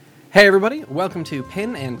Hey everybody, welcome to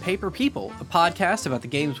Pen and Paper People, a podcast about the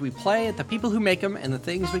games we play, the people who make them, and the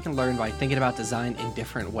things we can learn by thinking about design in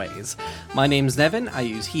different ways. My name's Nevin, I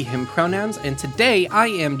use he, him pronouns, and today I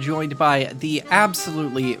am joined by the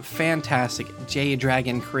absolutely fantastic Jay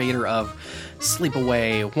Dragon, creator of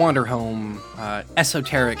Sleepaway, Wanderhome,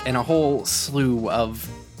 Esoteric, and a whole slew of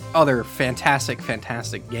other fantastic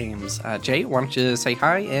games. Jay, why don't you say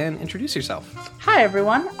hi and introduce yourself? Hi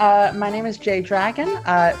everyone, my name is Jay Dragon.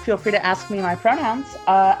 Feel free to ask me my pronouns.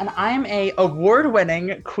 And I am a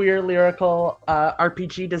award-winning queer lyrical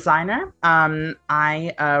RPG designer.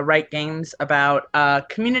 I write games about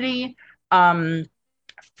community,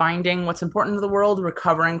 finding what's important to the world,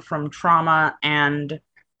 recovering from trauma, and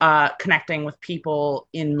connecting with people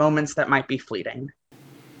in moments that might be fleeting.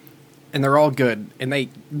 And they're all good, and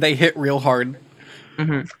they hit real hard.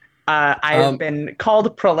 Mm-hmm. I have been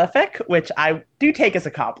called prolific, which I do take as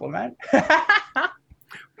a compliment.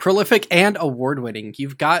 Prolific and award-winning.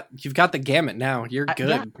 You've got the gamut now. You're good.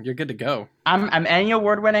 Yeah. You're good to go. I'm Annie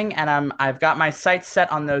award-winning, and I've got my sights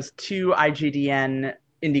set on those 2 IGDN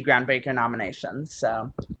Indie Groundbreaker nominations.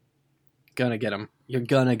 So, gonna get them. You're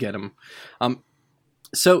gonna get them.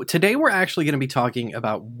 So today we're actually going to be talking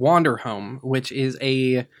about Wanderhome, which is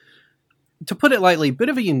to put it lightly, bit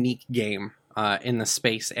of a unique game in the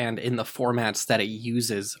space and in the formats that it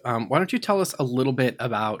uses. Why don't you tell us a little bit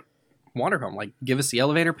about Wanderhome? Like, give us the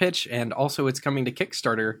elevator pitch, and also it's coming to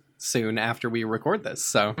Kickstarter soon after we record this.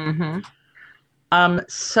 So,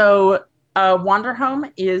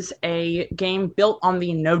 Wanderhome is a game built on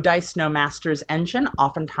the No Dice, No Masters engine,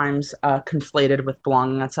 oftentimes conflated with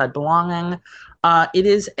Belonging Outside Belonging. It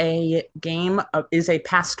is a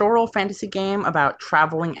pastoral fantasy game about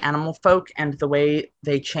traveling animal folk and the way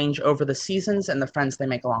they change over the seasons and the friends they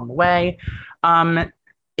make along the way.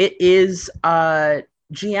 It is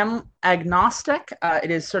GM agnostic.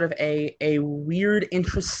 It is sort of a weird,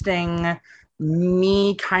 interesting,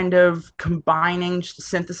 me kind of combining,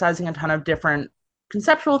 synthesizing a ton of different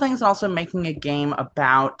conceptual things and also making a game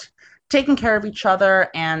about taking care of each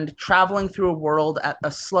other and traveling through a world at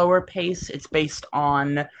a slower pace. It's based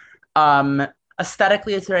on,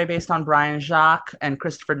 aesthetically, it's very based on Brian Jacques and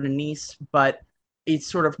Christopher Denise, but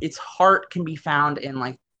its heart can be found in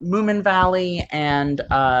like Moomin Valley and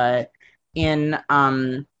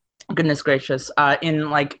goodness gracious, in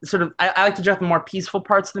like sort of, I like to jump in more peaceful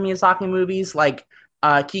parts of the Miyazaki movies, like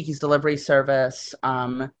Kiki's Delivery Service,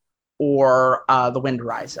 or The Wind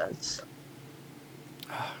Rises.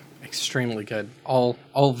 Extremely good. All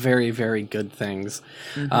very, very good things.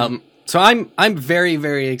 Mm-hmm. So I'm very,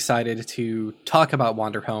 very excited to talk about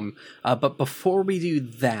Wanderhome. But before we do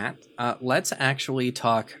that, let's actually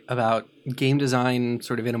talk about game design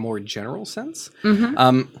sort of in a more general sense.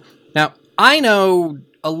 Mm-hmm. Now, I know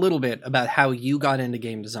a little bit about how you got into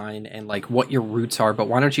game design and like what your roots are, but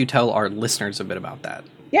why don't you tell our listeners a bit about that?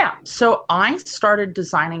 Yeah, so I started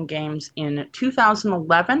designing games in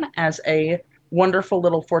 2011 as a wonderful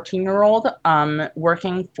little 14-year-old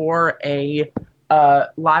working for a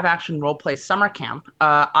live-action role-play summer camp.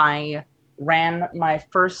 I ran my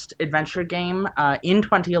first adventure game in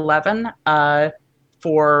 2011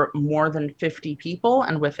 for more than 50 people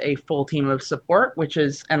and with a full team of support,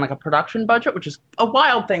 and like a production budget, which is a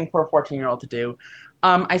wild thing for a 14-year-old to do.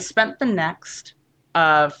 I spent the next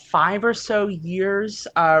 5 or so years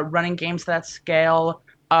running games to that scale,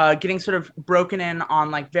 getting sort of broken in on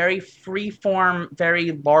like very free-form,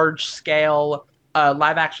 very large-scale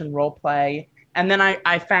live-action role-play. And then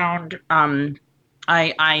I found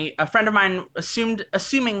a friend of mine,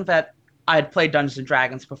 assuming that I had played Dungeons &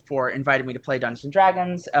 Dragons before, invited me to play Dungeons &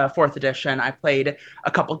 Dragons, 4th edition. I played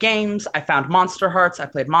a couple games. I found Monster Hearts. I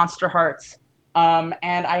played Monster Hearts. And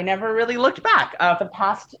I never really looked back. For the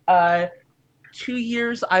past 2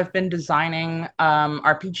 years, I've been designing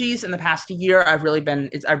RPGs. In the past year, I've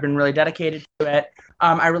been really dedicated to it.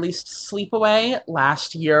 I released Sleepaway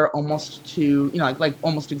last year, almost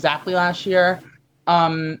exactly last year,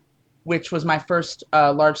 which was my first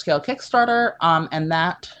large-scale Kickstarter. And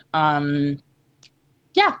that,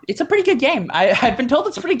 it's a pretty good game. I've been told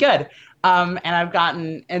it's pretty good.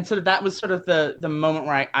 And sort of that was sort of the moment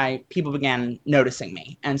where people began noticing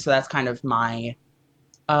me. And so that's kind of my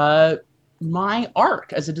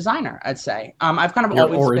arc as a designer, I'd say. I've kind of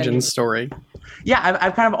your origin story. Yeah,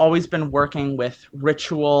 I've kind of always been working with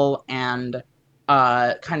ritual and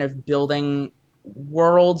kind of building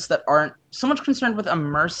worlds that aren't so much concerned with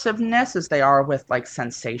immersiveness as they are with like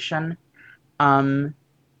sensation. And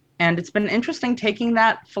it's been interesting taking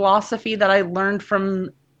that philosophy that I learned from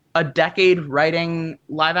a decade writing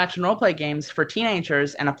live action roleplay games for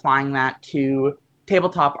teenagers and applying that to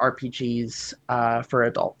tabletop RPGs for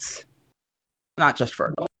adults, not just for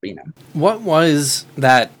adults, but, What was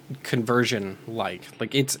that conversion like?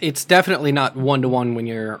 Like, it's definitely not one-to-one when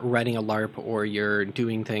you're writing a LARP or you're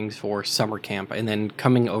doing things for summer camp, and then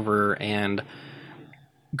coming over and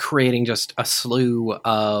creating just a slew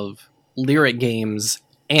of lyric games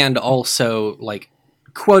and also, like,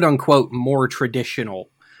 quote-unquote more traditional,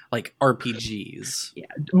 like, RPGs. Yeah,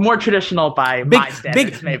 more traditional by my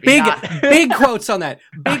standards, maybe. Big quotes on that.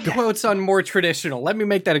 Big quotes on more traditional. Let me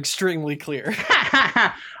make that extremely clear.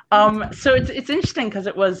 So it's interesting because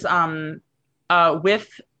it was with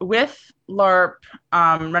LARP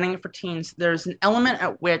running it for teens. There's an element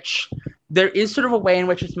at which there is sort of a way in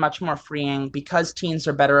which it's much more freeing because teens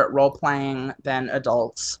are better at role playing than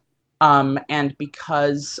adults, and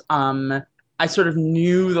because I sort of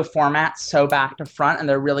knew the format so back to front, and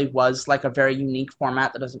there really was like a very unique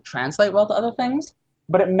format that doesn't translate well to other things.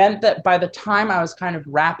 But it meant that by the time I was kind of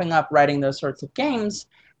wrapping up writing those sorts of games,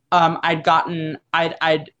 I'd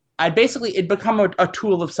basically, it'd become a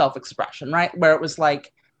tool of self-expression, right? Where it was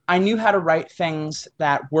like, I knew how to write things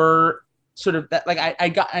that were sort of that, like I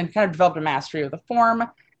kind of developed a mastery of the form,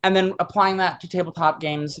 and then applying that to tabletop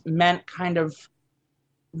games meant kind of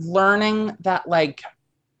learning that, like,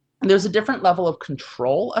 there's a different level of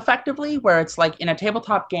control effectively, where it's like in a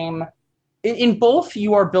tabletop game, in both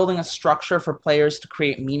you are building a structure for players to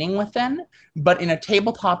create meaning within, but in a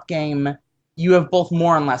tabletop game, you have both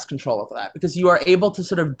more and less control over that because you are able to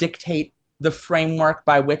sort of dictate the framework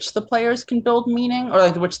by which the players can build meaning, or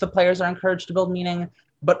like which the players are encouraged to build meaning,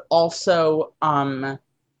 but also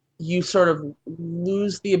you sort of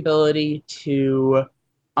lose the ability to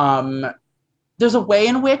there's a way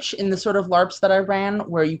in which in the sort of LARPs that I ran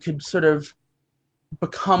where you could sort of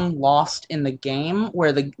become lost in the game,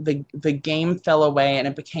 where the game fell away and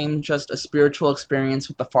it became just a spiritual experience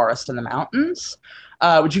with the forest and the mountains,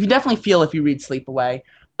 which you can definitely feel if you read Sleepaway.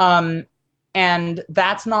 And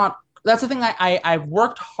that's the thing I've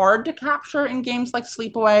worked hard to capture in games like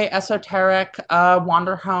Sleepaway, Esoteric,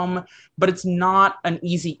 Wanderhome, but it was not an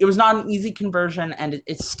easy conversion, and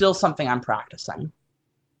it's still something I'm practicing.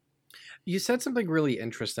 You said something really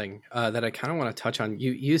interesting that I kind of want to touch on.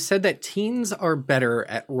 You said that teens are better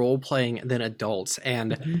at role playing than adults,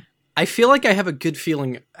 and I feel like I have a good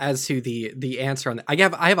feeling as to the answer on that. I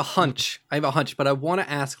have a hunch, but I want to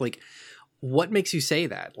ask, like, what makes you say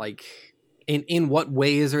that? Like, in what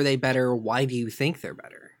ways are they better? Why do you think they're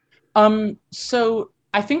better? So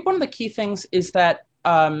I think one of the key things is that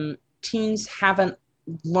teens haven't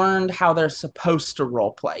learned how they're supposed to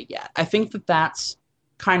role play yet. I think that that's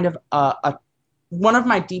kind of one of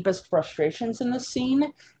my deepest frustrations in this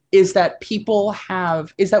scene is that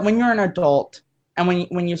when you're an adult and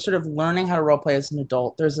when you're sort of learning how to role play as an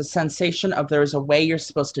adult, there's a sensation of there's a way you're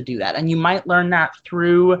supposed to do that. And you might learn that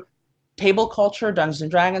through table culture, Dungeons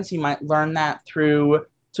and Dragons. You might learn that through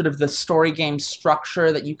sort of the story game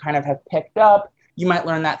structure that you kind of have picked up. You might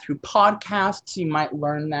learn that through podcasts. You might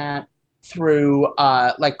learn that through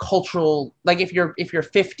like cultural, like if you're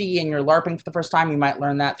 50 and you're LARPing for the first time, you might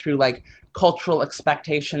learn that through like cultural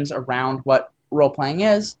expectations around what role playing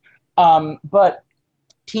is. But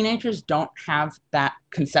teenagers don't have that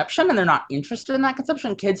conception, and they're not interested in that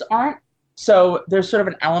conception. Kids aren't. So there's sort of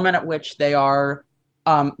an element at which they are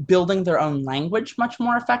building their own language much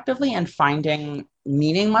more effectively and finding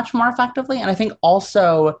meaning much more effectively. And I think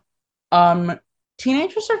also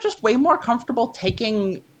teenagers are just way more comfortable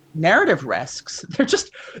taking narrative risks.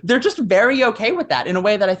 They're just very okay with that in a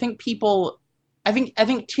way that I think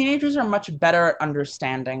teenagers are much better at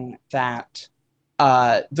understanding that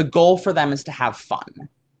the goal for them is to have fun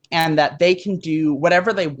and that they can do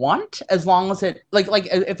whatever they want as long as it like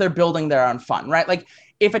if they're building their own fun, right? Like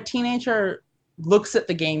if a teenager looks at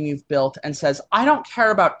the game you've built and says, I don't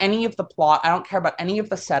care about any of the plot, I don't care about any of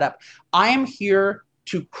the setup, I am here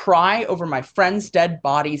to cry over my friends' dead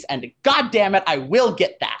bodies, and God damn it, I will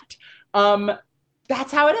get that.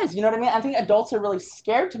 That's how it is. You know what I mean? I think adults are really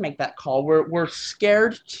scared to make that call. We're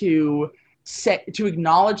scared to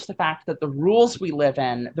acknowledge the fact that the rules we live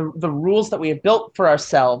in, the rules that we have built for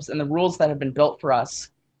ourselves, and the rules that have been built for us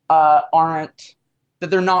that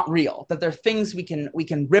they're not real. That they're things we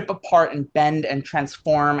can rip apart and bend and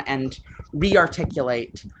transform and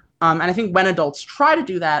re-articulate. And I think when adults try to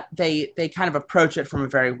do that, they kind of approach it from a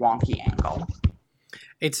very wonky angle.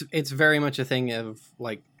 It's very much a thing of,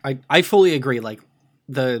 like, I fully agree. Like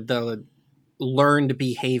the learned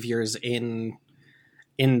behaviors in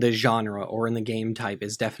the genre or in the game type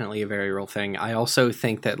is definitely a very real thing. I also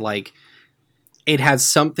think that, like, it has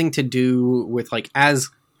something to do with, like, as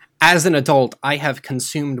an adult, I have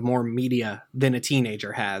consumed more media than a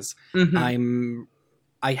teenager has. Mm-hmm.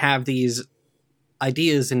 I have these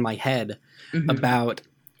ideas in my head Mhm. about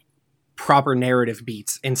proper narrative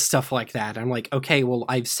beats and stuff like that. I'm like, okay, well,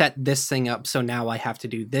 I've set this thing up, so now I have to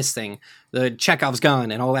do this thing. The Chekhov's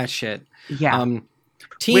gun and all that shit. Yeah.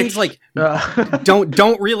 Teams Which,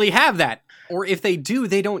 don't really have that, or if they do,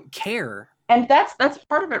 they don't care. And that's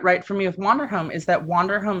part of it, right? For me, with Wanderhome is that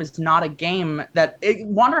Wanderhome is not a game that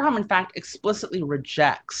Wanderhome, in fact, explicitly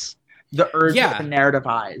rejects the urge to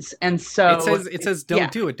narrativize, and so it says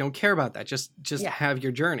don't do it, don't care about that, just have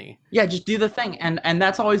your journey. Yeah, just do the thing, and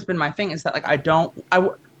that's always been my thing, is that like I don't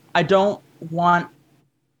want,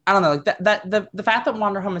 I don't know, like that the fact that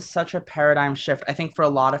Wanderhome is such a paradigm shift, I think, for a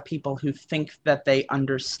lot of people who think that they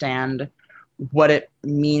understand what it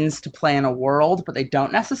means to play in a world, but they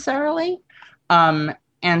don't necessarily. And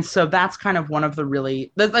so that's kind of one of the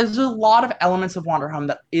really, there's a lot of elements of Wanderhome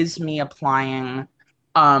that is me applying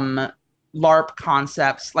LARP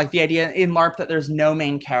concepts, like the idea in LARP that there's no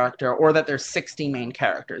main character, or that there's 60 main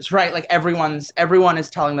characters, right? Like everyone is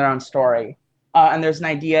telling their own story. And there's an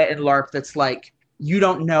idea in LARP that's like, you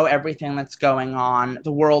don't know everything that's going on.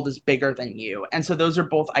 The world is bigger than you. And so those are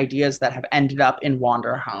both ideas that have ended up in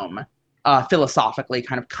Wanderhome, philosophically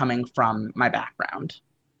kind of coming from my background,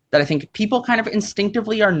 that I think people kind of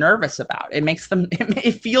instinctively are nervous about. It makes them,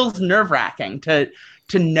 it feels nerve-wracking to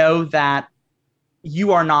know that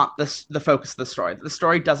you are not the focus of the story. The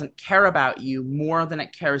story doesn't care about you more than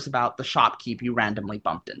it cares about the shopkeep you randomly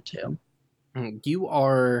bumped into. You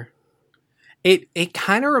are... It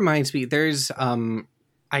kind of reminds me, there's...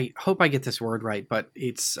 I hope I get this word right, but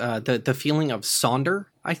it's the feeling of Sonder,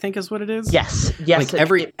 I think is what it is. Yes.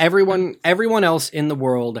 Like everyone else in the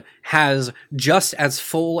world has just as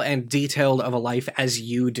full and detailed of a life as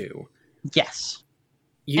you do. Yes.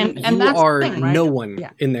 You are thing, right? No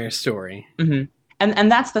one in their story. Mm-hmm.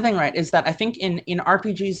 And that's the thing, right, is that I think in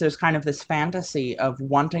RPGs there's kind of this fantasy of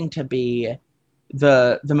wanting to be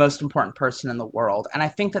the most important person in the world. And I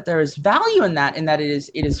think that there is value in that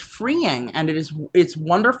it is freeing, and it's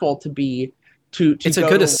wonderful to be to it's a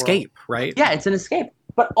good escape, right? Yeah, it's an escape.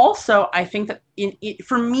 But also I think that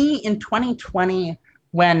for me in 2020,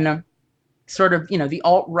 when sort of, the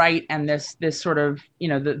alt-right and this sort of,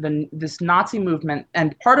 this Nazi movement,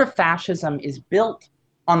 and part of fascism is built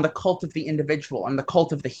on the cult of the individual and the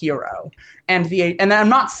cult of the hero. And I'm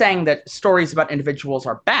not saying that stories about individuals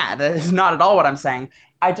are bad. That is not at all what I'm saying.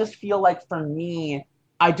 I just feel like for me,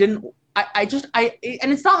 and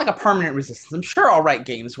it's not like a permanent resistance. I'm sure I'll write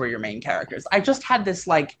games where you're main characters. I just had this,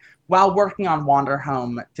 like, while working on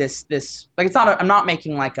Wanderhome, this like, I'm not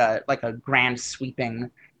making like a grand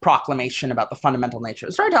sweeping proclamation about the fundamental nature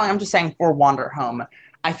of storytelling. I'm just saying for Wanderhome,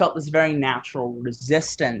 I felt this very natural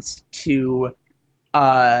resistance to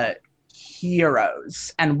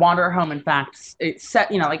heroes. And Wanderhome, in fact, it's set,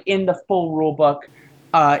 like in the full rule book,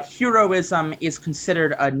 heroism is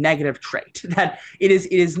considered a negative trait. That it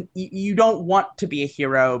is you don't want to be a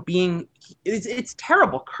hero. It's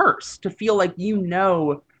terrible curse to feel like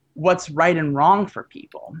what's right and wrong for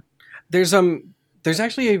people. There's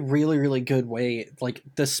actually a really, really good way, like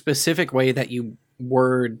the specific way that you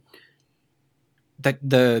word that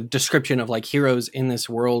the description of like heroes in this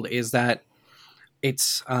world is that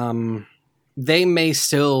it's they may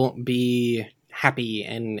still be happy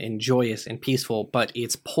and joyous and peaceful, but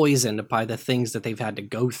it's poisoned by the things that they've had to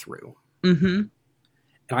go through. Mm-hmm.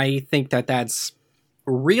 And I think that that's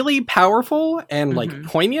really powerful and like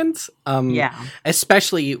poignant.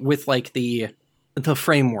 Especially with like the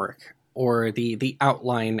framework or the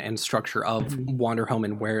outline and structure of Wanderhome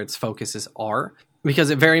and where its focuses are,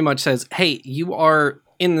 because it very much says, hey, you are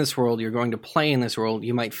in this world, you're going to play in this world,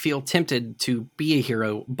 you might feel tempted to be a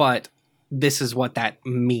hero, but this is what that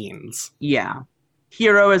means. Yeah.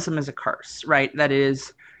 Heroism is a curse, right? That it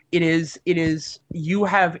is, you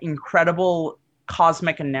have incredible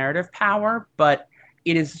cosmic and narrative power, but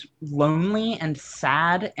it is lonely and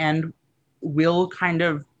sad and will kind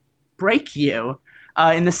of break you.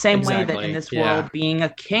 In the same way that in this world, being a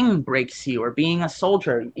king breaks you, or being a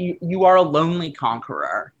soldier, you are a lonely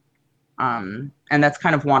conqueror. And that's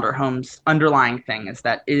kind of Wanderhome's underlying thing, is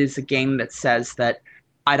that it is a game that says that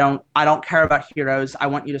I don't care about heroes. I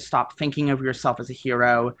want you to stop thinking of yourself as a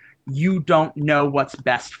hero. You don't know what's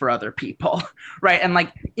best for other people, right? And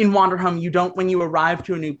like in Wanderhome, when you arrive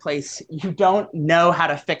to a new place, you don't know how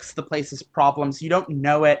to fix the place's problems. You don't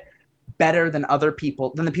know it better than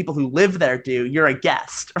the people who live there do. You're a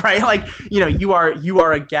guest, right? Like, you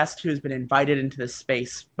are a guest who's been invited into this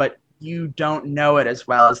space, but you don't know it as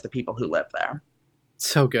well as the people who live there.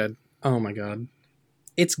 So good. Oh my God.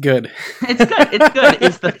 It's good. It's good. It's good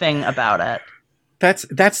is the thing about it. That's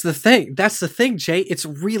the thing. That's the thing, Jay. It's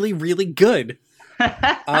really, really good.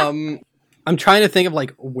 I'm trying to think of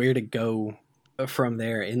like where to go from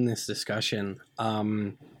there in this discussion.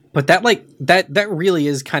 But that really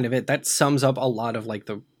is kind of it. That sums up a lot of like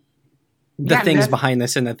the things behind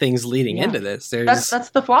this and the things leading into this. That's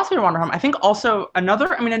the philosophy of Wanderhome. I think also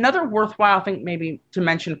another worthwhile thing maybe to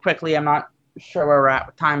mention quickly. I'm not sure where we're at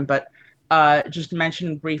with time, but just to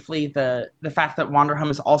mention briefly the fact that Wanderhome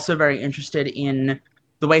is also very interested in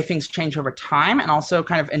the way things change over time, and also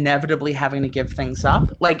kind of inevitably having to give things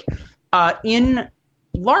up. Like in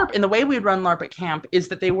LARP, in the way we'd run LARP at camp, is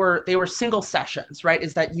that they were single sessions, right?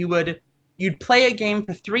 Is that you'd play a game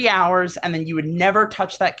for 3 hours and then you would never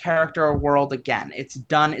touch that character or world again. It's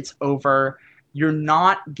done. It's over. You're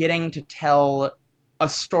not getting to tell a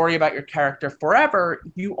story about your character forever.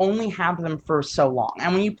 You only have them for so long.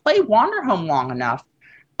 And when you play Wanderhome long enough,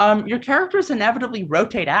 your characters inevitably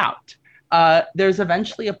rotate out. There's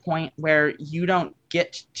eventually a point where you don't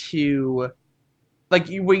get to,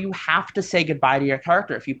 where you have to say goodbye to your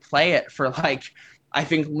character if you play it for I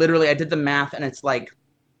think literally I did the math and it's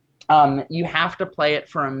you have to play it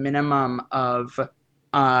for a minimum of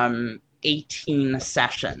 18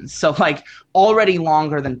 sessions. So already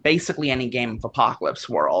longer than basically any game of Apocalypse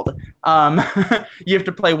World. You have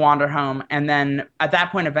to play Wanderhome, and then at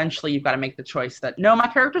that point eventually you've got to make the choice that no, my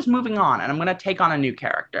character's moving on and I'm going to take on a new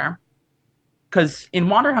character. Because in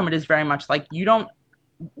Wanderhome it is very much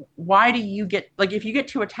why do you get if you get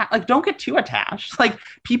too attached, don't get too attached.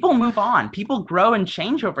 People move on, people grow and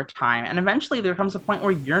change over time, and eventually there comes a point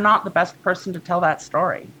where you're not the best person to tell that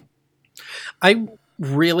story. I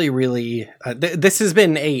really this has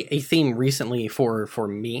been a theme recently for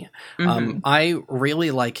me. I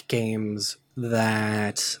really like games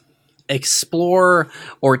that explore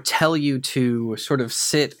or tell you to sort of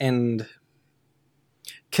sit and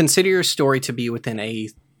consider your story to be within a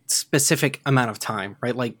specific amount of time,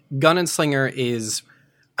 right? Like Gun and Slinger is,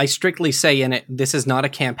 I strictly say in it, this is not a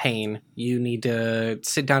campaign. You need to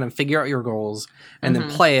sit down and figure out your goals and then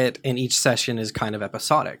play it, and each session is kind of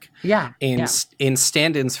episodic. Yeah. In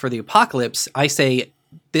stand-ins for the Apocalypse, I say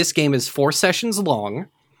this game is 4 sessions long.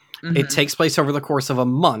 It takes place over the course of a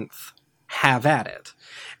month. Have at it.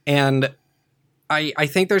 And I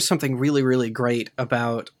think there's something really, really great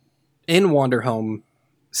about in Wanderhome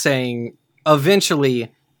saying eventually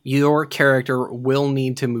your character will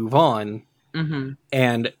need to move on.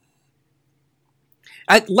 And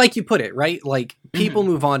like you put it, right? People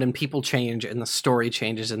move on and people change and the story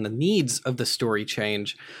changes and the needs of the story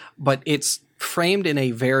change, but it's framed in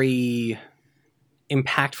a very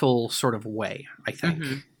impactful sort of way, I think.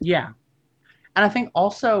 Yeah. And I think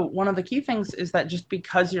also one of the key things is that just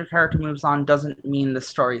because your character moves on doesn't mean the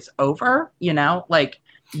story's over, you know?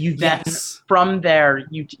 You then, from there,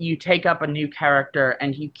 you take up a new character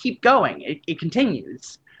and you keep going. It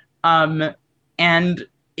continues. And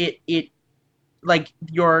if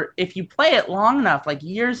you play it long enough,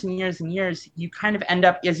 years and years and years, you kind of end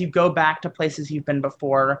up, as you go back to places you've been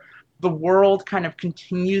before, the world kind of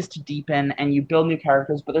continues to deepen and you build new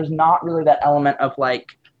characters, but there's not really that element of I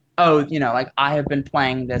have been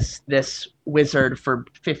playing this wizard for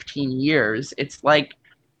 15 years. It's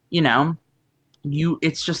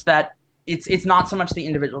it's just that it's not so much the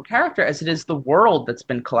individual character as it is the world that's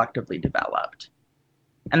been collectively developed.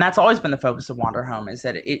 And that's always been the focus of Wanderhome, is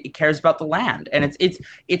that it cares about the land. And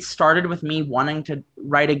it started with me wanting to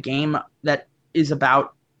write a game that is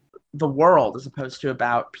about the world as opposed to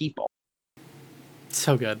about people.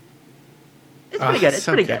 So good. It's pretty good. It's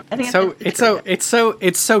pretty good. I think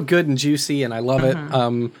it's so good and juicy, and I love it.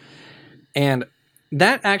 And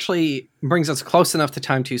that actually brings us close enough to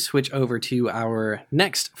time to switch over to our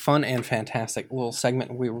next fun and fantastic little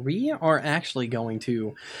segment where we are actually going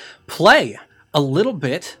to play a little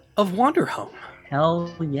bit of Wanderhome. Hell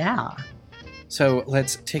yeah. So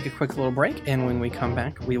let's take a quick little break, and when we come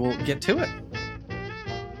back, we will get to it.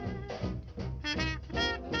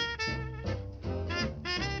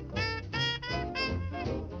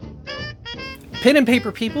 Pen and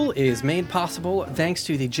Paper People is made possible thanks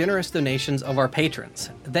to the generous donations of our patrons.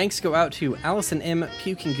 Thanks go out to Allison M.,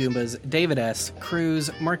 Puking Goombas, David S., Cruz,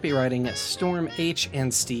 Mark B. Writing, Storm H.,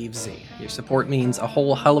 and Steve Z. Your support means a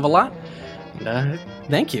whole hell of a lot, and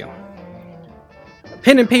thank you.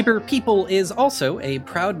 Pen and Paper People is also a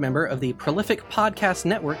proud member of the prolific podcast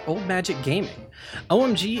network Old Magic Gaming.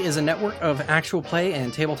 OMG is a network of actual play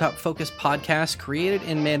and tabletop-focused podcasts created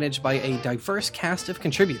and managed by a diverse cast of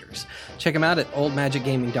contributors. Check them out at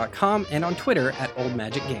oldmagicgaming.com and on Twitter at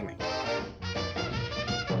oldmagicgaming.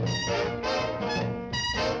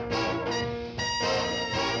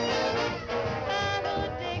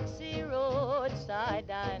 Dixie roadside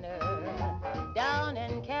diner down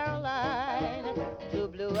in Caroline.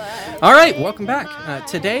 All right, welcome back.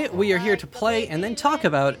 Today we are here to play and then talk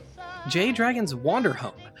about Jade Dragon's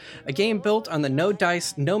Wanderhome, a game built on the No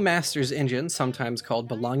Dice, No Masters engine, sometimes called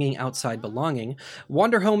Belonging Outside Belonging.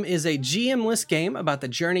 Wanderhome is a GM-less game about the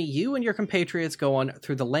journey you and your compatriots go on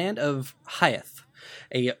through the land of Hyeth,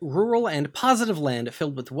 a rural and positive land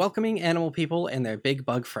filled with welcoming animal people and their big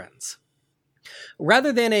bug friends.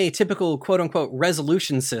 Rather than a typical quote-unquote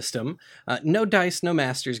resolution system, No Dice, No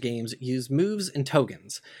Masters games use moves and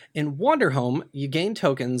tokens. In Wanderhome, you gain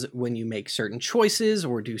tokens when you make certain choices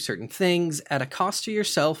or do certain things at a cost to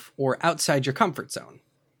yourself or outside your comfort zone.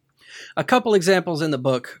 A couple examples in the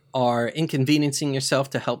book are inconveniencing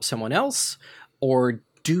yourself to help someone else, or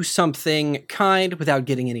do something kind without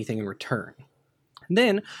getting anything in return.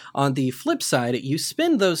 Then, on the flip side, you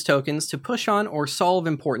spend those tokens to push on or solve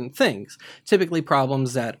important things, typically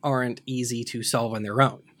problems that aren't easy to solve on their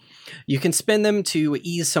own. You can spend them to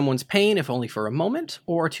ease someone's pain, if only for a moment,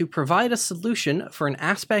 or to provide a solution for an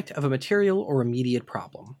aspect of a material or immediate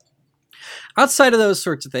problem. Outside of those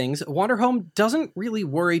sorts of things, Wanderhome doesn't really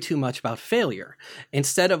worry too much about failure.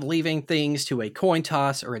 Instead of leaving things to a coin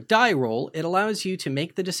toss or a die roll, it allows you to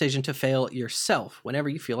make the decision to fail yourself whenever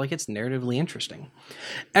you feel like it's narratively interesting.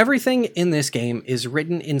 Everything in this game is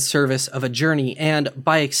written in service of a journey and,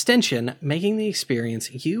 by extension, making the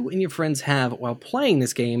experience you and your friends have while playing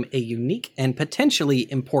this game a unique and potentially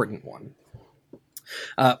important one.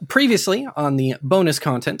 Previously on the bonus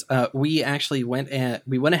content, we actually went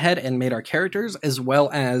ahead and made our characters as well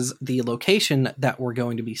as the location that we're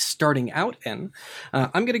going to be starting out in.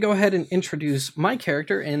 I'm going to go ahead and introduce my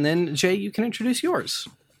character, and then Jay, you can introduce yours.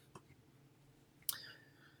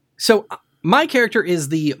 So my character is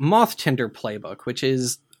the Moth Tender playbook, which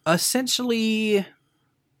is essentially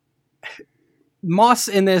moths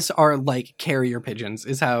in this are like carrier pigeons,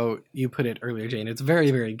 is how you put it earlier, Jane. It's very,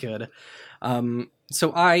 very good.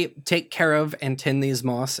 So I take care of and tend these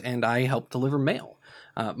moths, and I help deliver mail.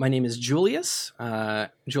 My name is Julius.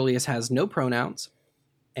 Julius has no pronouns,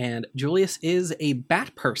 and Julius is a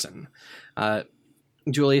bat person.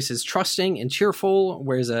 Julius is trusting and cheerful,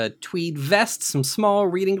 wears a tweed vest, some small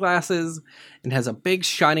reading glasses, and has a big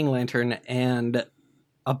shining lantern and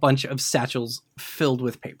a bunch of satchels filled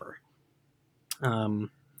with paper.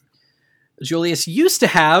 Julius used to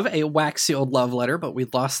have a wax-sealed love letter, but we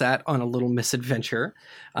lost that on a little misadventure,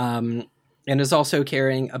 and is also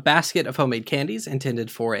carrying a basket of homemade candies intended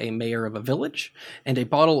for a mayor of a village, and a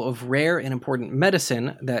bottle of rare and important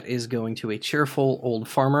medicine that is going to a cheerful old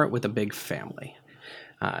farmer with a big family.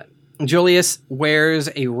 Julius wears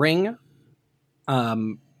a ring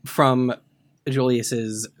from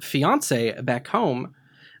Julius's fiance back home,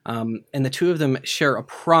 and the two of them share a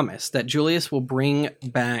promise that Julius will bring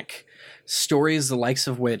back stories the likes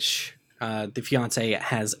of which the fiance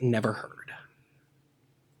has never heard.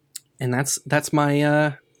 And that's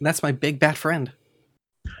my big bat friend.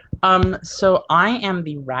 So I am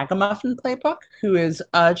the Ragamuffin playbook, who is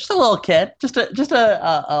just a little kid, just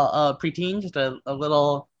a preteen, just a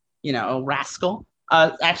little, a rascal.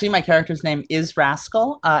 Actually, my character's name is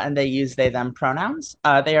Rascal, and they use they them pronouns.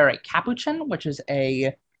 They are a capuchin, which is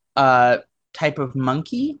a type of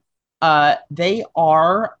monkey. They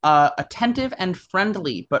are attentive and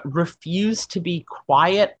friendly, but refuse to be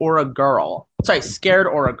quiet or a girl. Sorry, scared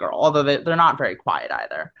or a girl, although they're not very quiet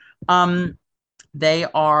either. They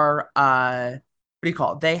are, what do you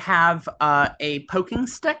call it? They have a poking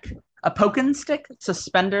stick,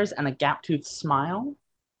 suspenders, and a gap-toothed smile.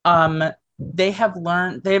 They have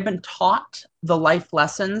been taught the life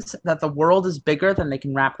lessons that the world is bigger than they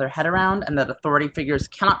can wrap their head around, and that authority figures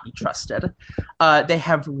cannot be trusted. They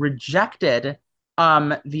have rejected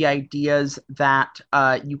the ideas that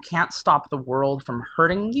you can't stop the world from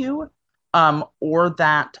hurting you, or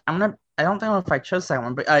that I don't know if I chose that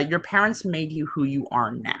one, but your parents made you who you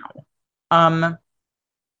are now.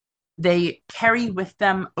 They carry with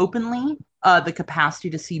them openly the capacity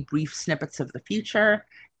to see brief snippets of the future,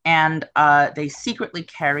 and they secretly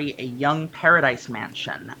carry a young paradise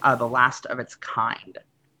mansion, the last of its kind.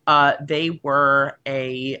 They were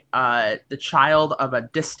the child of a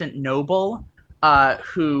distant noble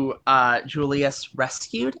who Julius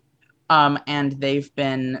rescued. And they've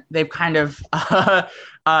kind of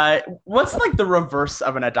what's like the reverse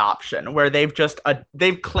of an adoption, where they've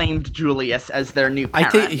claimed Julius as their new parent.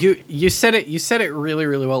 I think you said it really,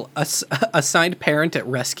 really well. Assigned parent at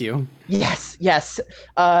rescue. Yes,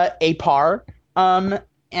 a par.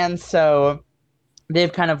 And so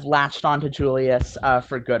they've kind of latched onto Julius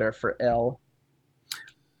for good or for ill.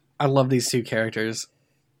 I love these two characters.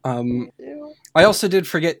 I also did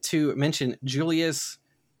forget to mention Julius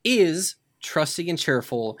is trusting and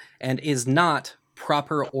cheerful and is not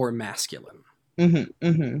proper or masculine.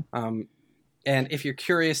 And if you're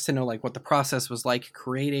curious to know like what the process was like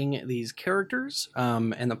creating these characters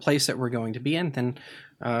and the place that we're going to be in, then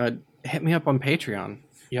hit me up on Patreon.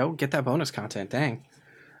 Get that bonus content. Dang.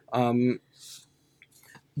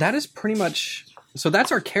 That is pretty much. So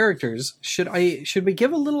that's our characters. Should we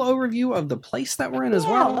give a little overview of the place that we're in as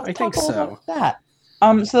well? I think so. That.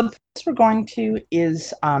 So the place we're going to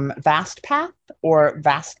is Vastpath or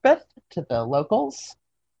Vastbeth to the locals.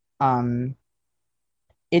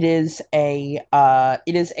 It is a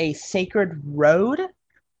sacred road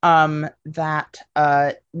that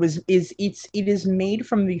it is made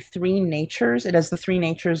from the three natures. It has the three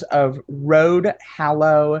natures of road,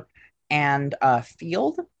 hallow, and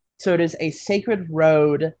field. So it is a sacred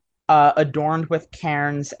road adorned with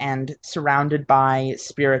cairns and surrounded by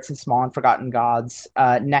spirits and small and forgotten gods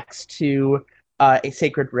next to a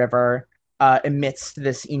sacred river amidst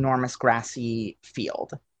this enormous grassy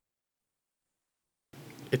field.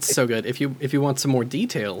 It's so good. If you want some more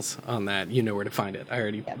details on that, you know where to find it.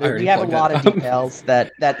 We have a lot of details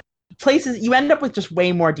that places you end up with just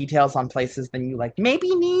way more details on places than you like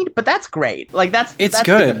maybe need, but that's great. Like that's good. The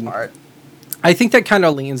good part. I think that kind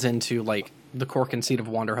of leans into like the core conceit of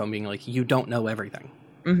Wanderhome being like you don't know everything.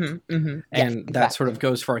 And that sort of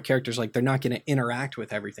goes for our characters, like they're not going to interact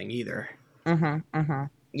with everything either.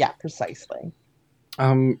 Yeah, precisely.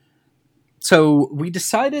 So we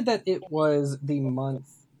decided that it was the month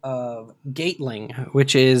of Gatling,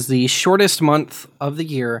 which is the shortest month of the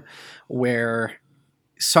year where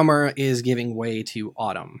summer is giving way to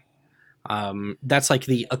autumn. That's like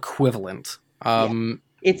the equivalent.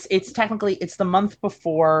 It's technically the month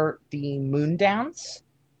before the moon dance,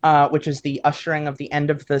 which is the ushering of the end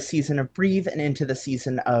of the season of Breathe and into the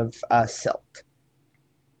season of Silt.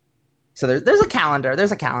 So there's a calendar.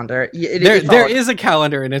 There's a calendar. There is a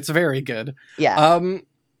calendar, and it's very good. Yeah.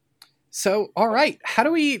 So, all right, how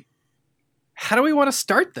do we want to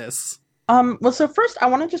start this? Well, so first,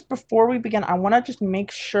 before we begin, I want to just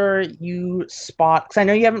make sure you spot, because I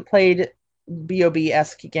know you haven't played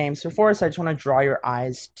BOB-esque games before, so I just want to draw your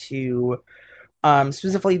eyes to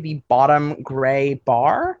specifically the bottom gray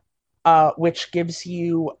bar, which gives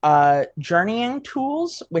you journeying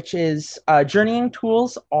tools, journeying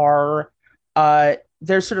tools are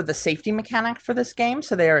they're sort of the safety mechanic for this game.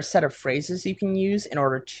 So they are a set of phrases you can use in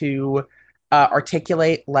order to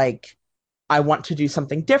articulate, like, I want to do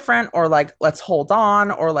something different, or like, let's hold on,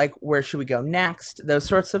 or like, where should we go next? Those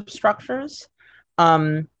sorts of structures.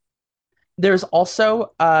 There's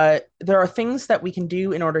also, there are things that we can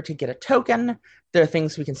do in order to get a token. There are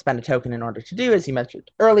things we can spend a token in order to do, as you mentioned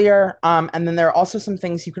earlier. And then there are also some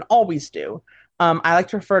things you can always do. I like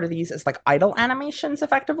to refer to these as like idle animations,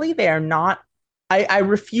 effectively. They are not, I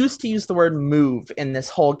refuse to use the word move in this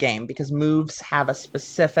whole game because moves have a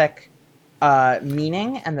specific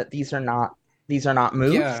meaning, and that these are not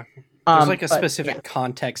moves. Yeah. There's like a specific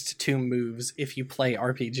context to moves if you play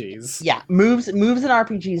RPGs. Yeah, moves in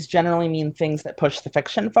RPGs generally mean things that push the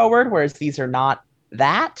fiction forward, whereas these are not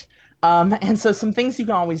that. And so some things you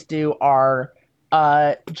can always do are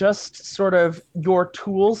just sort of your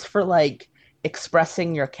tools for like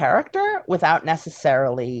expressing your character without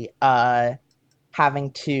necessarily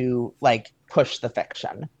having to like push the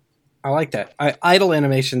fiction. I like that. Idle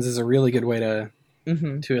animations is a really good way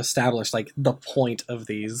to establish like the point of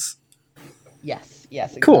these. Yes,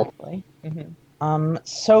 exactly. Cool.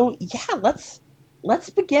 So yeah, let's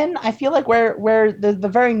begin. I feel like where the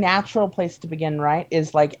very natural place to begin, right,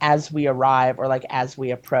 is like as we arrive or like as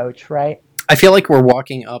we approach, right? I feel like we're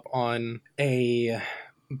walking up on a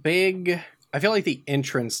big. I feel like the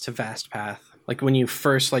entrance to Vastpath, like when you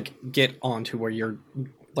first like get onto where you're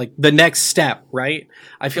like the next step, right?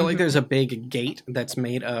 I feel like there's a big gate that's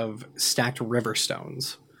made of stacked river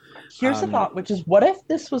stones. Here's a thought, which is what if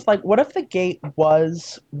the gate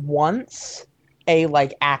was once a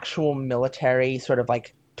like actual military sort of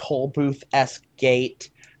like toll booth-esque gate,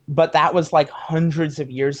 but that was like hundreds of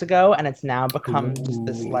years ago, and it's now become just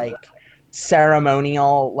this like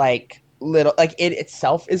ceremonial like little like it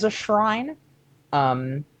itself is a shrine.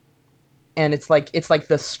 And it's like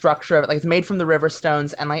the structure of it, like it's made from the river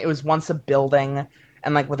stones, and like it was once a building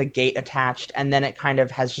and like with a gate attached, and then it kind of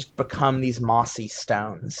has just become these mossy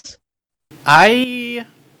stones. I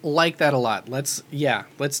like that a lot. Let's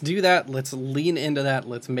do that. Let's lean into that.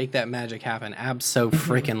 Let's make that magic happen.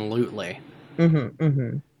 Abso-freaking-lutely.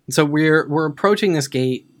 So we're approaching this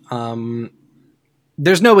gate.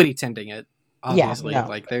 There's nobody tending it, obviously. Yeah, no.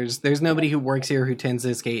 Like there's nobody who works here who tends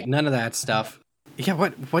this gate. None of that stuff. Yeah,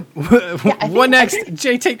 what next?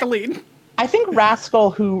 Jay, take the lead. I think Rascal,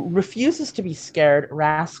 who refuses to be scared,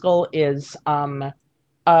 Rascal is kind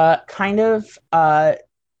of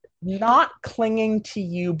not clinging to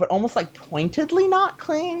you, but almost like pointedly not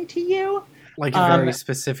clinging to you. Like Um, very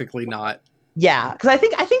specifically not. yeah, because I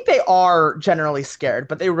think they are generally scared,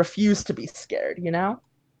 but they refuse to be scared.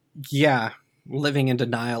 Yeah, living in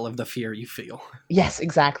denial of the fear you feel. Yes,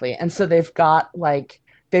 exactly. And so they've got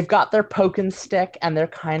their poke and stick, and they're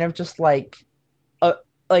kind of just uh,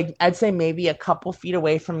 like I'd say maybe a couple feet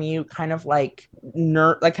away from you, kind of like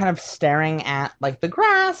kind of staring at like the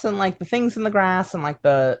grass and like the things in the grass and like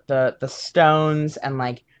the stones and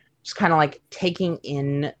like just kind of like taking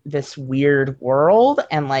in this weird world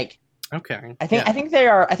and like Okay. I think Yeah.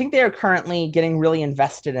 I think they are currently getting really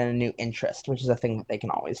invested in a new interest, which is a thing that they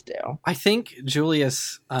can always do. I think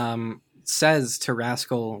Julius says to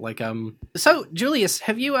Rascal like so Julius,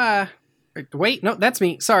 have you wait, no, that's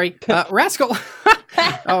me. Sorry. Rascal.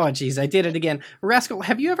 Oh jeez, I did it again. Rascal,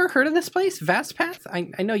 have you ever heard of this place, Vastpath?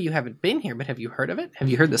 I know you haven't been here, but have you heard of it? Have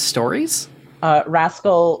you heard the stories?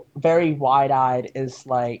 Rascal, very wide-eyed, is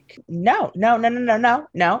like, no, no, no, no, no, no,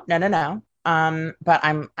 no, no, no, no. But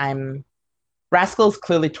I'm Rascal's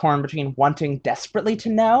clearly torn between wanting desperately to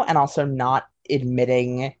know and also not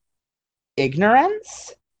admitting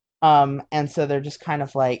ignorance. And so they're just kind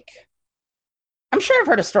of like, I'm sure I've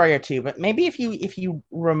heard a story or two, but maybe if you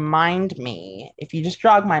remind me, if you just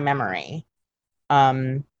jog my memory,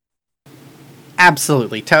 um,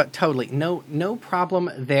 Absolutely. Totally. No problem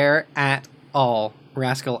there at all,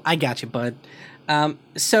 Rascal. I got you, bud.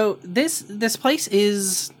 So this place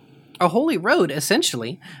is a holy road,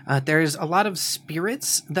 essentially. There's a lot of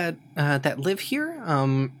spirits that live here,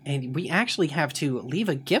 and we actually have to leave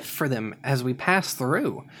a gift for them as we pass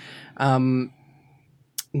through.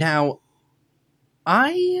 Now,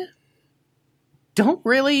 I don't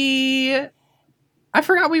really. I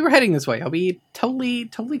forgot we were heading this way. I'll be totally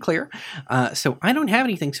clear. So I don't have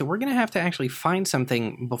anything. So we're gonna have to actually find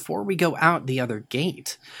something before we go out the other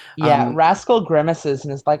gate. yeah, Rascal grimaces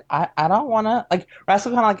and is like, I don't want to like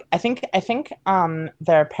Rascal kind of like I think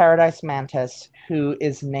their Paradise Mantis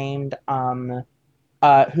who's named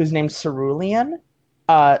Cerulean.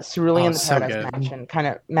 Cerulean the So Paradise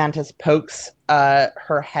good. Mantis pokes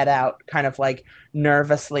her head out kind of like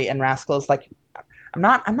nervously, and Rascal's like, I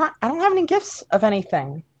don't have any gifts of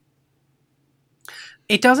anything.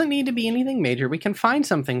 It doesn't need to be anything major. We can find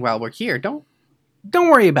something while we're here. Don't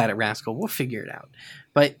worry about it, Rascal. We'll figure it out.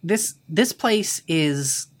 But this place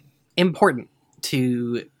is important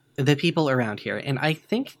to the people around here, and I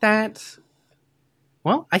think that.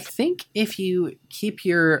 Well, I think if you keep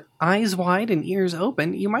your eyes wide and ears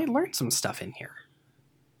open, you might learn some stuff in here.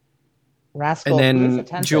 Rascal, And who is then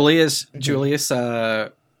attentive. Julius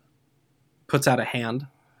puts out a hand,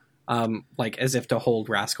 like as if to hold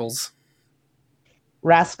Rascal's.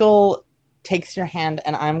 Rascal takes your hand,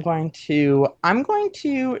 and I'm going to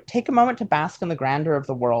take a moment to bask in the grandeur of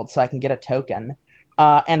the world so I can get a token.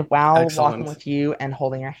 And while walking Excellent. with you and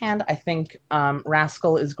holding your hand, I think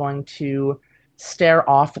Rascal is going to stare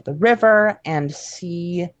off at the river and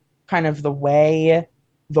see kind of the way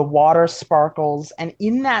the water sparkles, and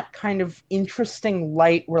in that kind of interesting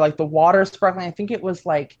light where like the water is sparkling, I think it was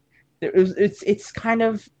like it's kind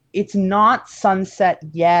of it's not sunset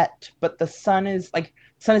yet, but the sun is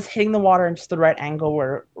hitting the water in just the right angle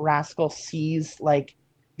where Rascal sees like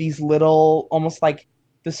these little, almost like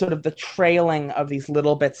the sort of the trailing of these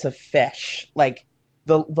little bits of fish, like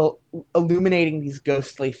the illuminating these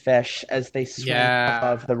ghostly fish as they swim Yeah.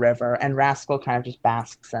 above the river, and Rascal kind of just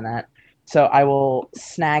basks in it. So I will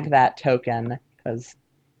snag that token because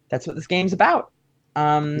that's what this game's about.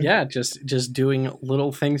 Yeah, just doing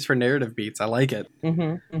little things for narrative beats. I like it.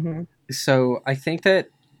 So I think that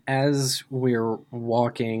as we're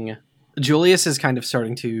walking, Julius is kind of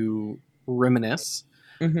starting to reminisce.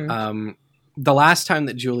 The last time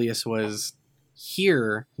that Julius was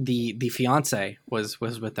here, the fiance was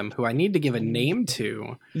with them, who I need to give a name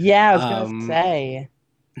to. Yeah, I was gonna say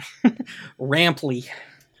Rampley.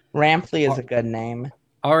 Rampley is a good name.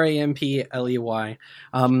 Rampley.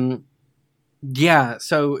 Yeah,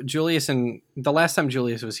 so Julius, and the last time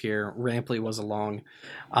Julius was here, Rampley was along.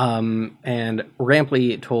 And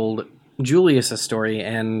Rampley told Julius a story,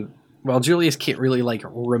 and while Julius can't really like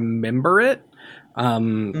remember it,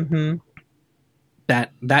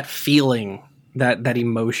 that feeling, that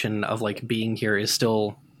emotion of like being here is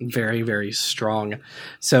still very, very strong.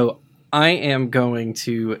 So I am going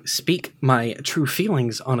to speak my true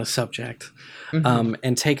feelings on a subject,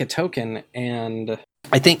 and take a token. And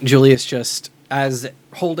I think Julius, just as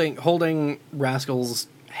holding Rascal's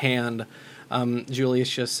hand, Julius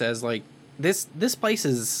just says like, this place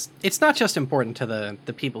it's not just important to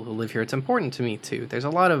the people who live here, it's important to me too. There's a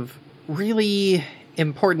lot of really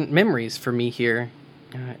important memories for me here.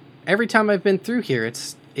 Every time I've been through here,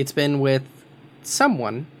 it's been with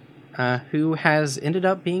someone who has ended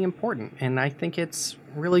up being important, and I think it's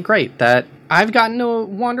really great that I've gotten to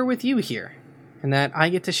wander with you here, and that I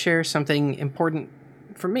get to share something important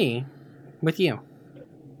for me with you.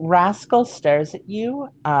 Rascal stares at you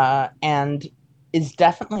and is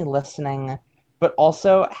definitely listening, but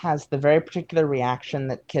also has the very particular reaction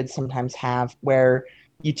that kids sometimes have where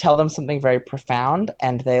you tell them something very profound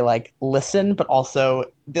and they like listen, but also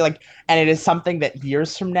they like, and it is something that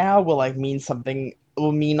years from now will like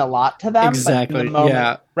will mean a lot to them. Exactly. But in the moment,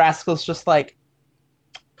 yeah. Rascal's just like,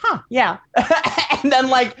 huh, yeah. And then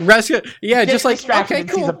like Rascal, yeah, just like, okay,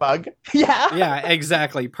 cool. Sees a bug. Yeah. Yeah,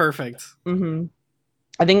 exactly. Perfect. Mm-hmm.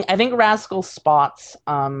 I think Rascal spots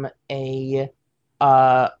a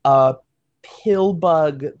pill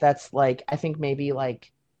bug that's like, I think maybe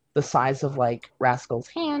like the size of like Rascal's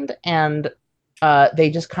hand, and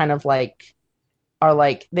they just kind of like are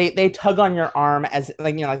like they tug on your arm as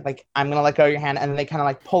like, you know, like I'm gonna let go of your hand, and they kind of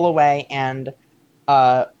like pull away and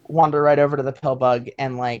wander right over to the pill bug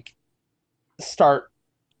and like start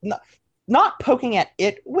not poking at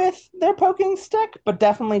it with their poking stick, but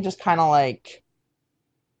definitely just kind of like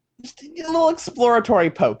just a little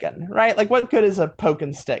exploratory poking, right? Like, what good is a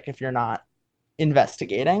poking stick if you're not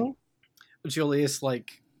investigating? Julius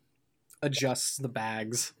like adjusts the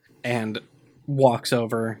bags and walks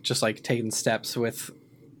over, just like taking steps with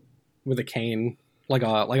a cane, like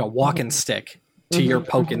a walking stick to your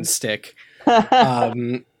poking stick,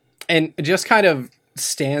 and just kind of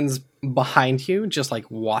stands behind you, just like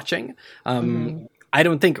watching. I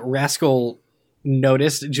don't think Rascal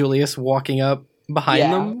noticed Julius walking up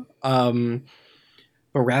behind them.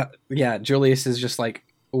 But Julius is just like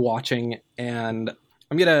watching, and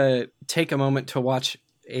I'm gonna take a moment to watch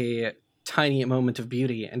a tiny moment of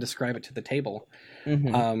beauty and describe it to the table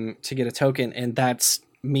to get a token, and that's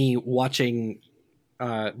me watching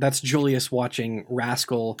that's Julius watching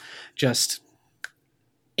Rascal just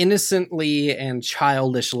innocently and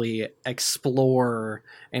childishly explore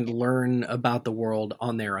and learn about the world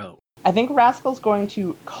on their own. I think Rascal's going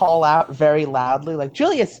to call out very loudly, like,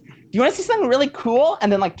 Julius, do you want to see something really cool?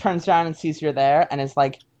 And then like turns around and sees you're there and is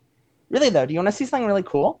like, really though, do you want to see something really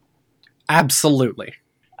cool? Absolutely.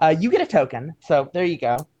 You get a token, so there you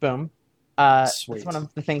go. Boom. Sweet. It's one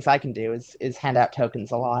of the things I can do is hand out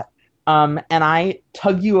tokens a lot. And I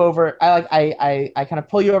tug you over. I kind of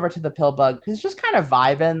pull you over to the pill bug who's just kind of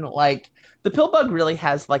vibing. Like, the pill bug really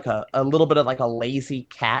has like a little bit of like a lazy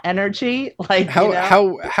cat energy. Like,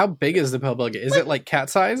 how big is the pill bug? Is it like cat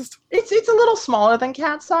sized? It's a little smaller than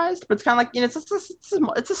cat sized, but it's kind of like, you know,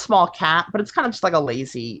 it's a small cat, but it's kind of just like a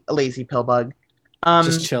lazy pill bug.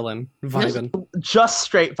 Just chilling, vibing, just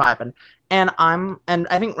straight vibing. And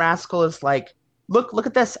I think Rascal is like, look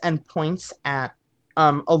at this, and points at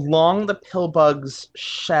along the pill bug's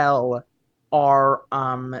shell are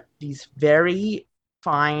these very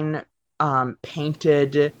fine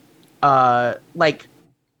painted like,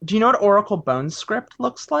 do you know what Oracle Bone Script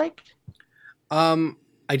looks like? I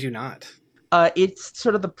do not. It's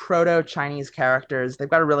sort of the proto-Chinese characters. They've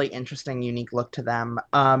got a really interesting, unique look to them.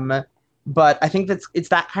 But I think it's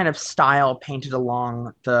that kind of style painted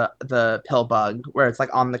along the pill bug, where it's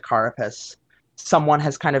like on the carapace. Someone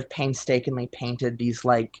has kind of painstakingly painted these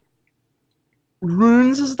like,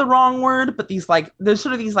 runes is the wrong word, but these like, there's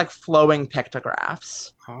sort of these like flowing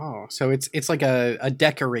pictographs. Oh, so it's like a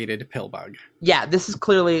decorated pill bug. Yeah, this is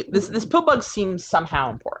clearly this pill bug seems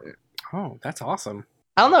somehow important. Oh, that's awesome.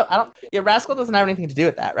 I don't know. Yeah, Rascal doesn't have anything to do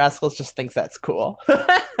with that. Rascal just thinks that's cool.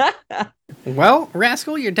 Well,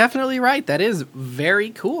 Rascal, you're definitely right. That is very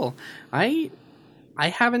cool. I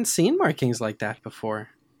haven't seen markings like that before.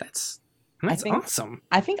 That's awesome.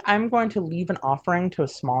 I think I'm going to leave an offering to a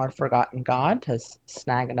smaller forgotten god to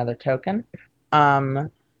snag another token. And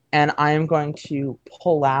I am going to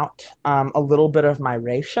pull out a little bit of my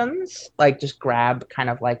rations, like just grab kind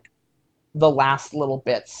of like the last little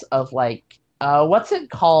bits of like, what's it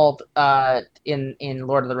called in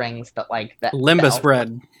Lord of the Rings, that like that Limbus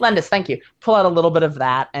bread. Lindis, thank you. Pull out a little bit of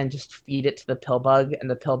that and just feed it to the pill bug, and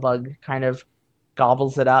the pill bug kind of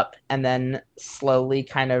gobbles it up and then slowly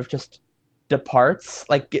kind of just departs,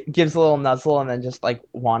 like gives a little nuzzle and then just like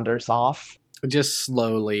wanders off. Just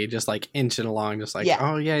slowly, just like inching along, just like,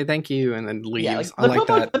 oh yeah, thank you, and then leaves. Yeah, I like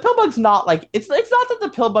that. The pill bug's not like, it's not that the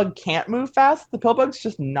pill bug can't move fast. The pill bug's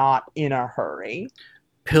just not in a hurry.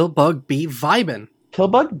 Pill bug be vibin'. Pill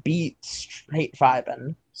bug be straight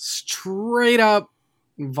vibin'. Straight up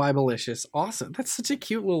Vibelicious. Awesome. That's such a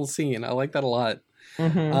cute little scene. I like that a lot.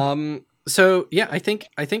 Mm-hmm. So yeah, I think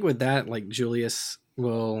with that, like, Julius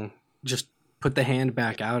will just put the hand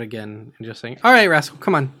back out again and just saying, "All right, Rascal,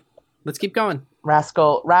 come on, let's keep going."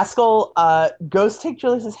 Rascal goes to take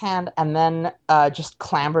Julius's hand and then just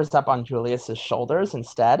clambers up on Julius's shoulders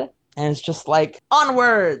instead, and it's just like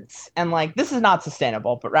onwards. And like this is not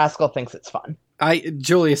sustainable, but Rascal thinks it's fun.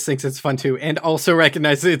 Julius thinks it's fun too, and also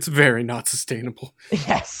recognizes it's very not sustainable.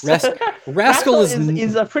 Yes, Rascal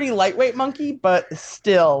is a pretty lightweight monkey, but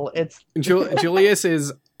still, it's Julius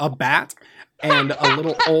is a bat and a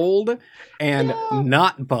little old and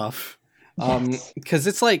not buff. Because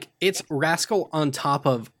it's Rascal on top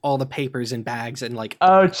of all the papers and bags and like.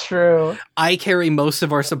 Oh, true. I carry most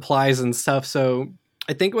of our supplies and stuff, so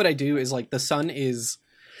I think what I do is like the sun is.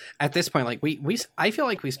 At this point, like I feel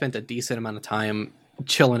like we spent a decent amount of time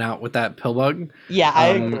chilling out with that pillbug. Yeah, I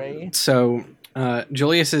agree. So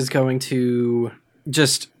Julius is going to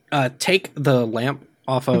just take the lamp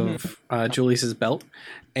off of Julius's belt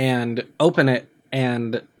and open it,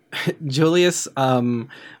 and Julius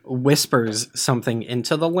whispers something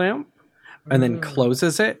into the lamp and then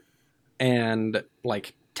closes it and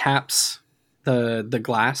like taps the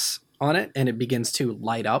glass on it, and it begins to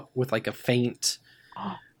light up with like a faint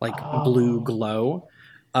like blue glow.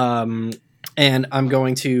 And I'm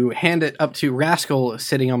going to hand it up to Rascal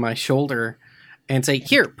sitting on my shoulder and say,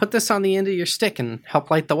 "Here, put this on the end of your stick and help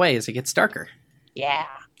light the way as it gets darker." Yeah.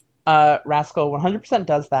 Rascal 100%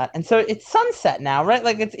 does that. And so it's sunset now, right?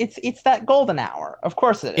 Like it's that golden hour. Of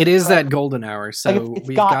course it is. It is that golden hour. So like it's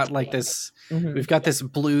we've got like this we've got this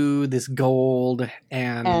blue, this gold,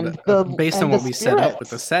 and based on what we set up with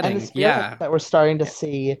the setting, that we're starting to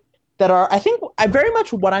see that are, I think, very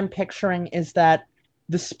much what I'm picturing is that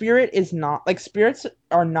the spirit is not, like, spirits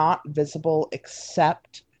are not visible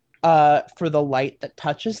except for the light that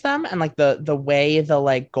touches them, and like the way the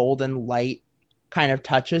like golden light kind of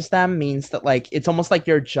touches them means that like it's almost like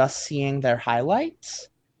you're just seeing their highlights.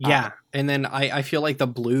 Yeah, and then I feel like the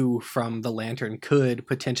blue from the lantern could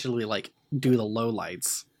potentially like do the low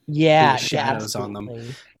lights. Yeah, the shadows on them.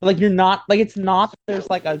 But like you're not like it's not there's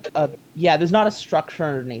like there's not a structure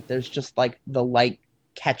underneath. There's just like the light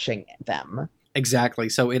catching them. Exactly.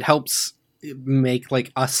 So it helps make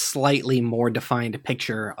like a slightly more defined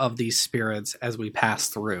picture of these spirits as we pass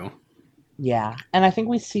through. Yeah, and I think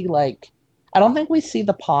we see like I don't think we see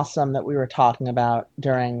the possum that we were talking about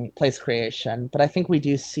during place creation, but I think we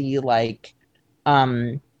do see like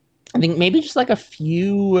I think maybe just like a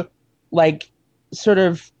few like sort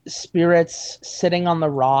of spirits sitting on the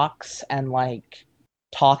rocks and like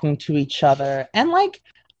talking to each other, and like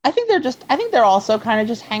I think they're also kind of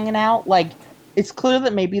just hanging out. Like it's clear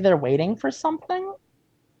that maybe they're waiting for something.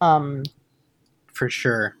 For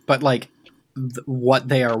sure, but like what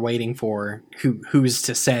they are waiting for, who's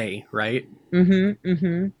to say, right?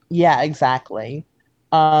 Yeah, exactly.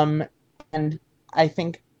 And I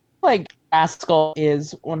think like Rascal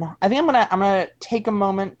is one. I think I'm gonna take a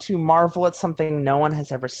moment to marvel at something no one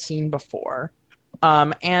has ever seen before.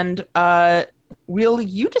 And will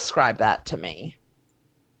you describe that to me?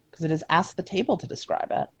 Because it is asked the table to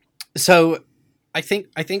describe it. So I think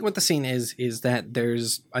what the scene is that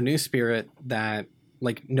there's a new spirit that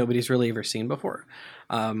like nobody's really ever seen before.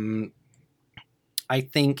 I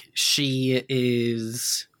think she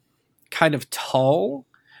is kind of tall,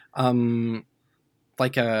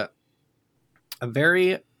 like a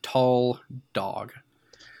very tall dog,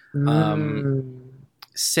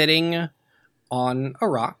 sitting on a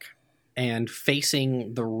rock and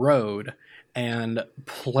facing the road and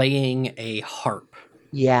playing a harp.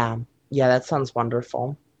 Yeah, that sounds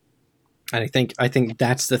wonderful. And I think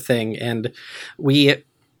that's the thing, and we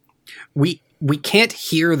can't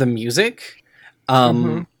hear the music.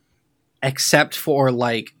 Except for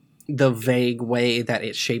like the vague way that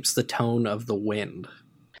it shapes the tone of the wind.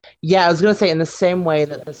 Yeah, I was gonna say in the same way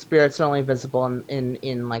that the spirits are only visible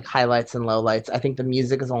in like highlights and lowlights, I think the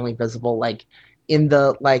music is only visible like in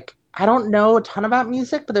the like I don't know a ton about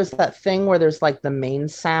music, but there's that thing where there's like the main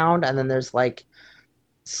sound and then there's like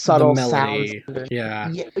subtle sounds.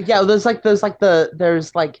 Yeah. There's like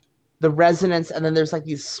the resonance, and then there's like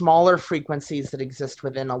these smaller frequencies that exist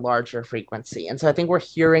within a larger frequency. And so I think we're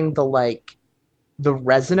hearing the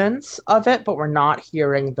resonance of it, but we're not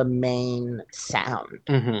hearing the main sound.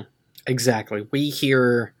 Exactly. We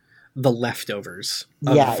hear the leftovers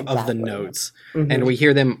of the notes, and we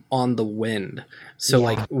hear them on the wind. So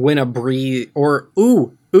like when a breeze, or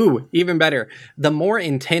even better, the more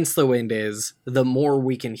intense the wind is, the more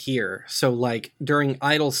we can hear. So like during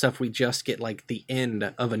idle stuff, we just get like the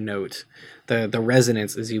end of a note, the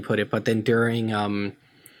resonance as you put it. But then during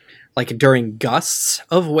like during gusts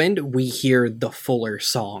of wind, we hear the fuller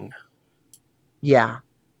song. Yeah.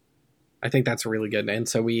 I think that's really good. And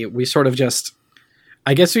so we sort of just,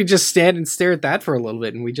 I guess we just stand and stare at that for a little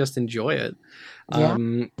bit and we just enjoy it. Yeah.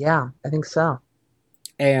 Yeah, I think so.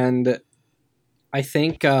 And I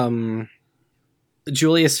think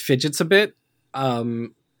Julius fidgets a bit,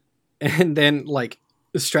 and then like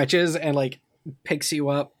stretches and like picks you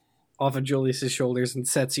up off of Julius's shoulders and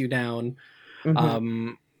sets you down,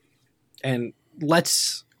 and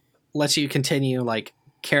lets you continue like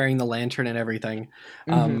carrying the lantern and everything.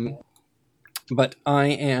 But I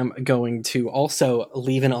am going to also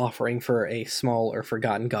leave an offering for a small or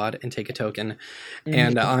forgotten god and take a token.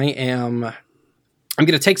 And I'm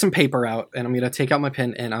going to take some paper out and I'm going to take out my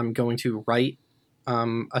pen and I'm going to write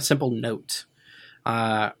a simple note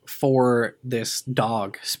for this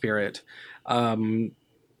dog spirit. And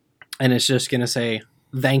it's just going to say,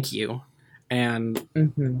 thank you.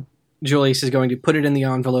 And Julius is going to put it in the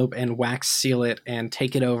envelope and wax seal it and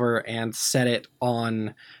take it over and set it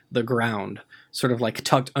on the ground, sort of like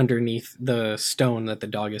tucked underneath the stone that the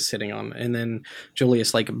dog is sitting on. And then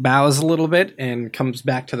Julius like bows a little bit and comes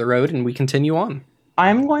back to the road and we continue on.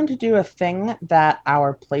 I'm going to do a thing that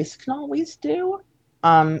our place can always do,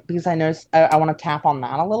 because I noticed I want to tap on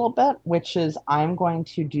that a little bit, which is I'm going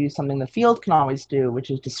to do something the field can always do, which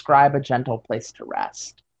is describe a gentle place to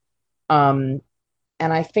rest. And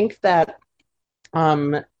I think that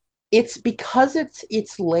it's because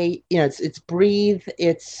it's late, it's breathe,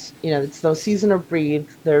 it's the season of breathe.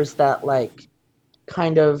 There's that like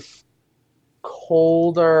kind of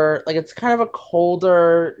colder, like it's kind of a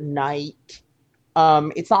colder night.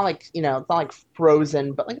 It's not like it's not like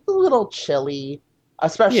frozen, but like a little chilly,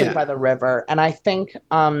 especially by the river. And I think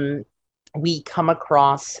we come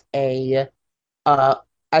across as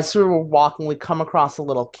we were walking, we come across a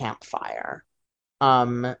little campfire.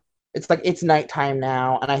 It's like it's nighttime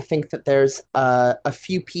now, and I think that there's a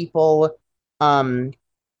few people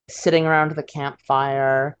sitting around the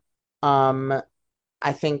campfire. I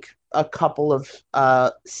think a couple of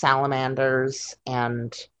salamanders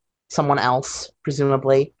and someone else,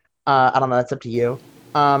 presumably. I don't know. That's up to you.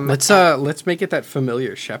 Let's make it that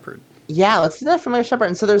familiar shepherd. Yeah, let's do that familiar shepherd.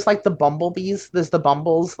 And so there's like the bumblebees. There's the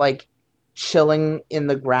bumbles like chilling in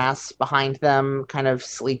the grass behind them, kind of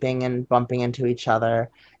sleeping and bumping into each other.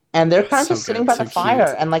 And they're kind of just sitting by the fire.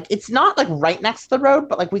 Cute. And like it's not like right next to the road,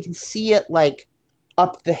 but like we can see it like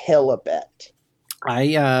up the hill a bit.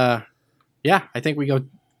 I think we go.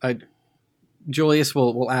 Julius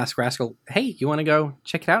will ask Rascal, "Hey, you want to go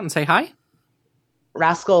check it out and say hi?"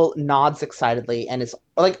 Rascal nods excitedly and is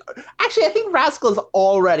like, actually, I think Rascal is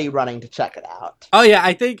already running to check it out. Oh yeah,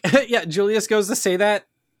 I think Julius goes to say that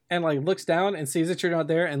and like looks down and sees that you're not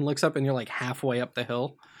there and looks up and you're like halfway up the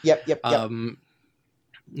hill. Yep.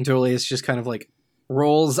 Julius just kind of like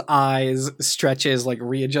rolls eyes, stretches, like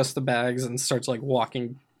readjusts the bags and starts like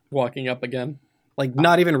walking up again. Like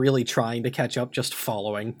not even really trying to catch up, just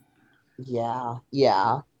following. Yeah.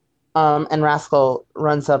 And Rascal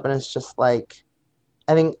runs up and it's just like,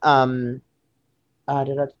 I think, I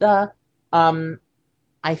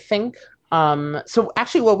think, so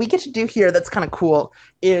actually what we get to do here that's kind of cool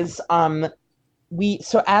is, so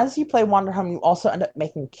as you play Wanderhome, you also end up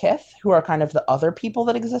making Kith, who are kind of the other people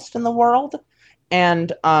that exist in the world.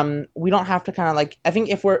 And, we don't have to kind of like, I think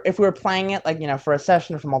if we were playing it, like, for a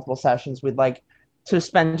session or for multiple sessions, we'd like to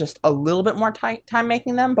spend just a little bit more time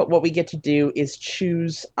making them. But what we get to do is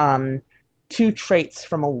choose, 2 traits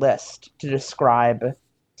from a list to describe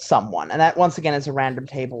someone. And that, once again, is a random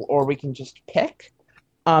table, or we can just pick.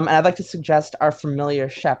 And I'd like to suggest our familiar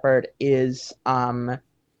shepherd is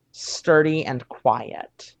sturdy and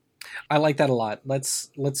quiet. I like that a lot. Let's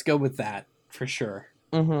go with that for sure.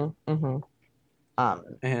 And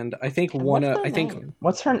I think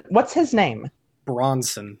what's his name?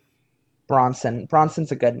 Bronson.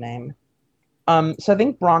 Bronson's a good name. So I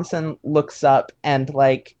think Bronson looks up and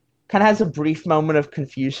like kind of has a brief moment of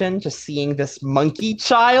confusion just seeing this monkey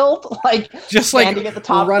child like just standing like at the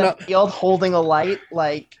top of the field holding a light,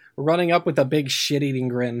 like running up with a big shit-eating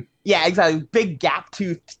grin. Yeah, exactly. Big gap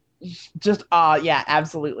tooth. Just yeah,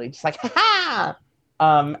 absolutely. Just like ha.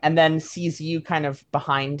 And then sees you kind of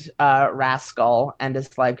behind Rascal and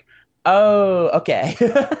is like, oh, okay.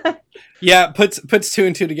 Yeah, puts 2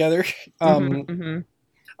 and 2 together. I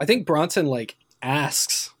think Bronson like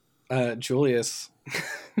asks Julius.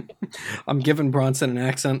 I'm giving Bronson an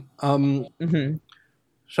accent.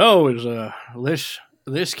 So is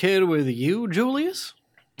this kid with you, Julius?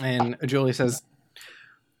 And Julius says,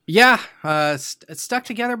 "Yeah, stuck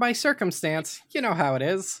together by circumstance. You know how it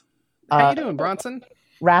is. How you doing, Bronson?"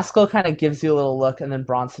 Rascal kind of gives you a little look, and then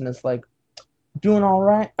Bronson is like, "Doing all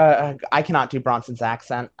right." I cannot do Bronson's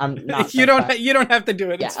accent. I'm not. You don't. You don't have to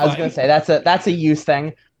do it. Yeah, it's I was fine. gonna say that's a use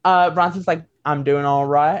thing. Bronson's like, "I'm doing all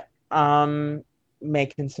right.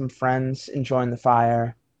 Making some friends, enjoying the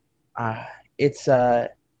fire. Uh, it's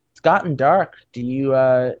gotten dark. Do you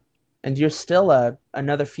and you're still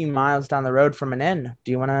another few miles down the road from an inn.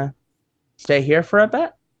 Do you want to stay here for a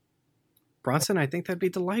bit?" Bronson, I think that'd be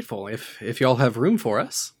delightful if y'all have room for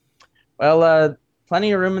us. Well,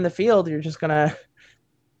 plenty of room in the field. You're just gonna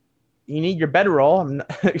you need your bedroll.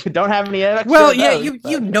 You don't have any extra. Well, of yeah, those,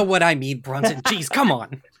 you know what I mean, Bronson. Jeez, come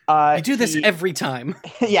on. You do this every time.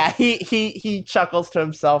 Yeah, he chuckles to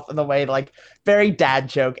himself in the way like very dad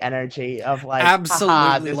joke energy of like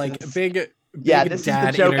Absolutely, like big yeah, this is the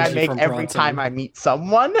dad joke I energy make from every Bronson. time I meet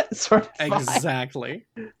someone. Sort of vibe. Exactly.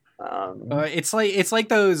 Um, It's like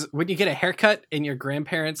those when you get a haircut and your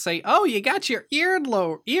grandparents say, "Oh, you got your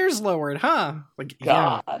ears lowered, huh?" Like,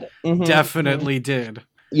 God, yeah, Mhm, definitely did.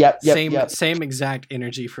 Yep. Same exact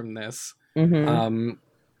energy from this. Mhm.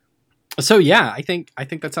 So yeah, I think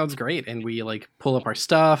that sounds great, and we like pull up our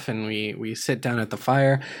stuff and we sit down at the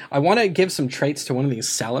fire. I want to give some traits to one of these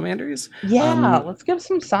salamanders. Yeah, let's give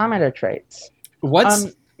some salamander traits.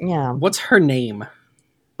 Yeah. What's her name?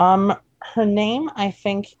 Her name I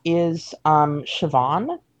think is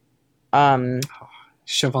Siobhan.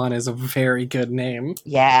 Siobhan is a very good name.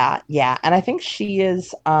 Yeah, and I think she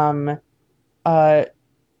is I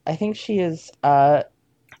think she is let's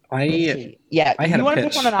see. Yeah, I had you a want to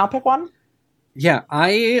pitch. pick one and I'll pick one? Yeah,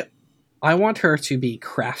 I want her to be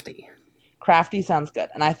crafty. Crafty sounds good.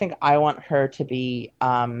 And I think I want her to be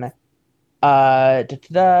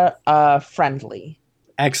friendly.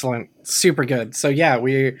 Excellent, super good. So yeah,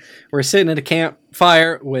 we're sitting at a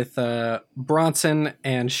campfire with Bronson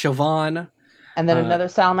and Siobhan. And then another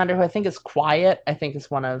salamander who I think is quiet. I think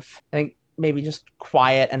maybe just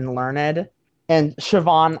quiet and learned. And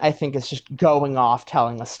Siobhan, I think, is just going off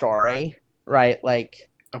telling a story, right? Like,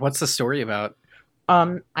 what's the story about?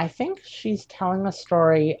 I think she's telling a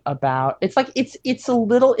story about. It's like it's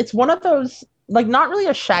one of those like not really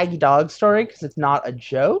a Shaggy Dog story because it's not a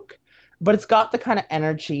joke, but it's got the kind of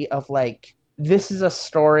energy of like this is a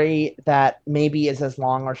story that maybe is as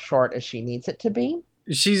long or short as she needs it to be.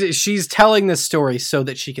 She's telling this story so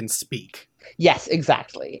that she can speak. Yes,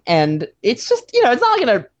 exactly. And it's just, it's not like in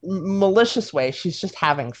a malicious way. She's just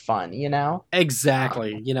having fun,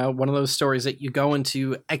 Exactly. One of those stories that you go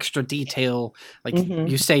into extra detail, like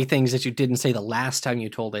you say things that you didn't say the last time you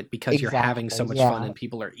told it because you're having so much fun and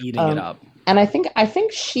people are eating it up. And I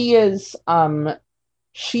think she is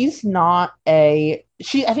she's not I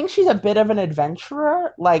think she's a bit of an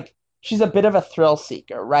adventurer. Like she's a bit of a thrill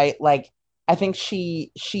seeker, right? Like I think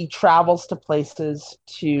she travels to places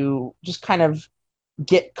to just kind of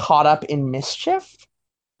get caught up in mischief.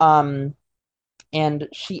 And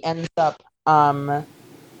she ends up and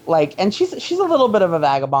she's a little bit of a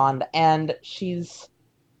vagabond and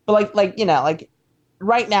but like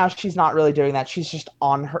right now she's not really doing that. She's just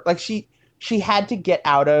on her like she had to get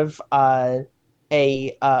out of a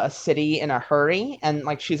city in a hurry and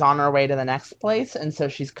like she's on her way to the next place and so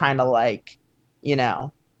she's kind of like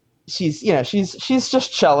she's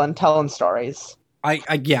just chilling, telling stories. I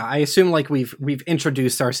assume like we've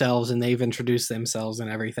introduced ourselves and they've introduced themselves and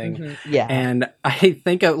everything. Mm-hmm. Yeah. And I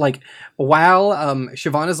think of like while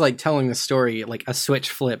Siobhan is like telling the story, like a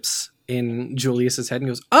switch flips in Julius's head and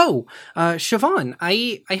goes, "Oh, Siobhan,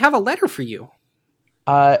 I have a letter for you."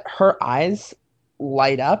 Her eyes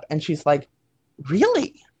light up and she's like,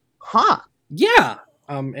 "Really? Huh?" Yeah.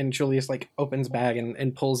 And Julius like opens bag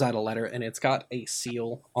and pulls out a letter and it's got a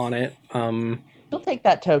seal on it. She'll take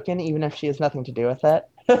that token even if she has nothing to do with it.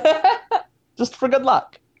 Just for good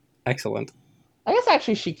luck. Excellent. I guess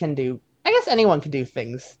actually I guess anyone can do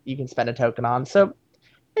things you can spend a token on, so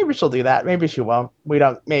maybe she'll do that. Maybe she won't. We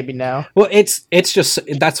don't maybe know. Well, it's just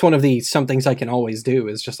that's one of the some things I can always do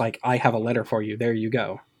is just like I have a letter for you. There you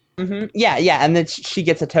go. Mm-hmm. Yeah, and then she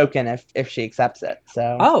gets a token if she accepts it.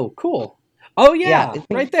 So oh, cool. Oh yeah,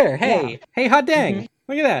 right there. Hey, hot dang! Mm-hmm.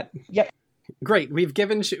 Look at that. Yep. Great. We've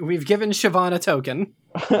given Siobhan a token.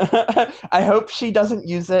 I hope she doesn't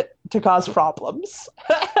use it to cause problems.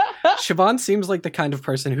 Siobhan seems like the kind of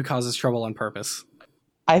person who causes trouble on purpose.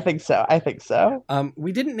 I think so.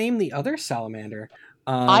 We didn't name the other salamander.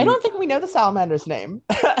 I don't think we know the salamander's name.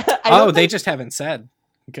 They just haven't said.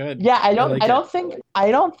 Good. Yeah, I don't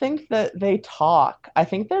think that they talk. I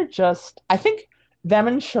think them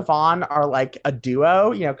and Siobhan are like a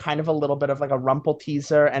duo, kind of a little bit of like a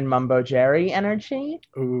Rumpelteazer and Mumbo Jerry energy.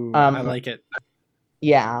 Ooh, I like it.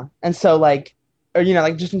 Yeah. And so like or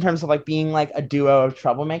like just in terms of like being like a duo of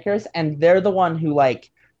troublemakers, and they're the one who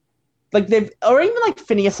like they've, or even like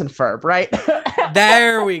Phineas and Ferb, right?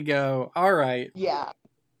 There we go. All right. Yeah.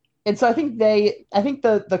 And so I think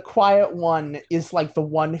the quiet one is like the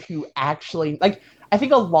one who actually like, I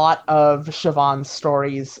think a lot of Siobhan's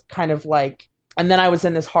stories kind of like, and then I was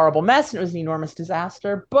in this horrible mess and it was an enormous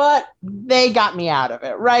disaster, but they got me out of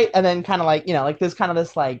it, right? And then kind of like, like there's kind of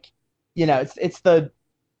this like, it's the,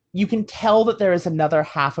 you can tell that there is another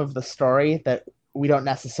half of the story that we don't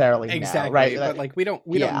necessarily exactly know, right? But like we don't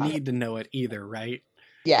need to know it either, right?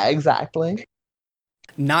 Yeah, exactly.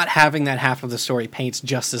 Not having that half of the story paints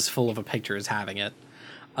just as full of a picture as having it.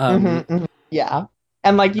 Yeah.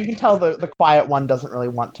 And like you can tell the quiet one doesn't really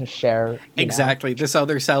want to share. Exactly. This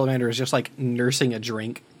other salamander is just like nursing a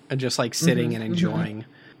drink and just like sitting and enjoying.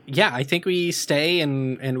 Yeah, I think we stay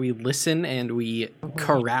and we listen and we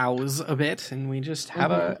carouse a bit and we just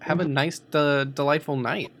have a nice delightful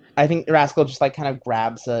night. I think Rascal just like kind of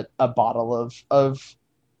grabs a bottle of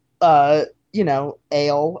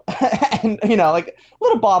ale and like a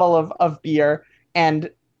little bottle of beer, and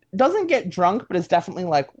doesn't get drunk, but is definitely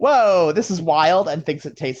like, whoa, this is wild, and thinks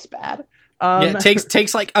it tastes bad. Yeah,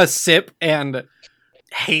 takes like a sip and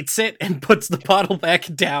hates it and puts the bottle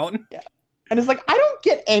back down. Yeah. And it's like, I don't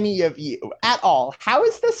get any of you at all. How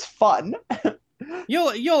is this fun?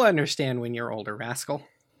 You'll understand when you're older, Rascal.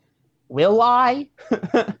 Will I?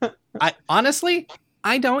 I honestly,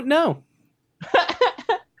 I don't know.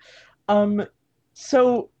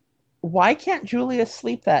 So why can't Julius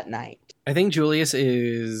sleep that night? I think Julius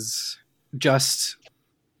is just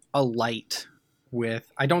a light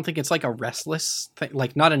with, I don't think it's like a restless thing,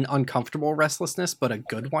 like not an uncomfortable restlessness, but a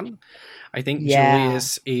good one. I think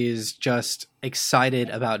Julius is just excited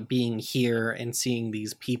about being here and seeing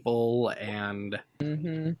these people, and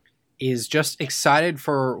is just excited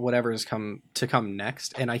for whatever is to come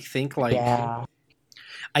next. And I think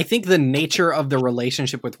I think the nature of the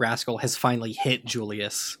relationship with Rascal has finally hit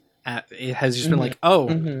Julius. It has just been like,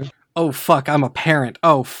 oh fuck, I'm a parent.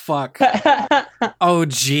 Oh fuck. Oh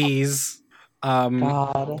geez.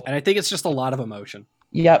 God. And I think it's just a lot of emotion.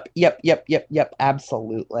 Yep.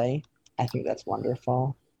 Absolutely. I think that's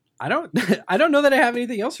wonderful. I don't know that I have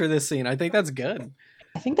anything else for this scene. I think that's good.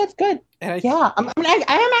 I think that's good. And I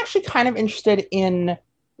am actually kind of interested in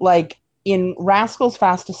Rascal's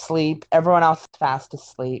fast asleep, everyone else is fast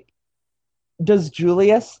asleep. Does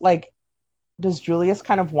Julius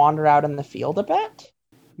kind of wander out in the field a bit?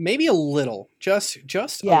 Maybe a little, just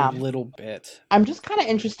a little bit. I'm just kind of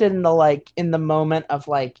interested in the moment of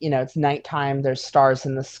it's nighttime. There's stars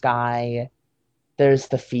in the sky. There's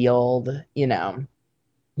the field.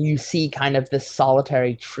 You see kind of this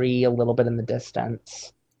solitary tree a little bit in the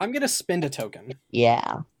distance. I'm gonna spend a token.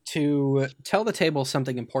 Yeah. To tell the table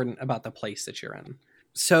something important about the place that you're in.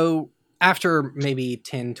 So after maybe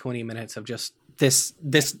 10, 20 minutes of just this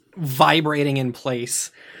vibrating in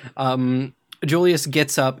place, Julius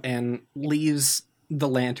gets up and leaves the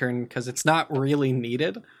lantern because it's not really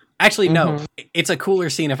needed. Actually, no, it's a cooler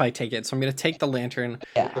scene if I take it. So I'm going to take the lantern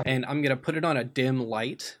and I'm going to put it on a dim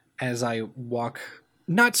light as I walk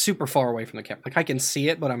not super far away from the camp. Like I can see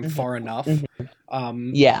it, but I'm far enough.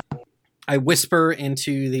 I whisper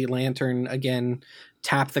into the lantern again,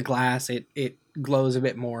 tap the glass. It glows a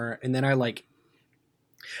bit more. And then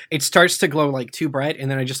it starts to glow like too bright,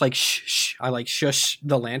 and then I just shh. I shush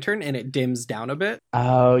the lantern, and it dims down a bit.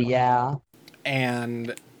 Oh yeah.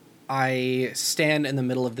 And I stand in the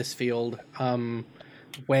middle of this field,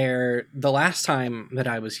 where the last time that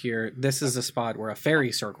I was here, this is a spot where a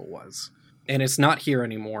fairy circle was, and it's not here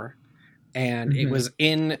anymore. And it was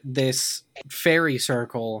in this fairy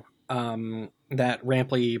circle that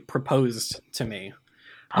Rampley proposed to me.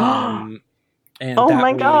 And oh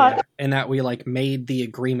my god! And that we made the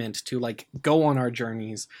agreement to go on our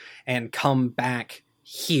journeys and come back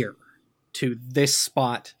here to this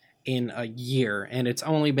spot in a year, and it's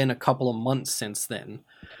only been a couple of months since then.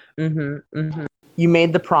 You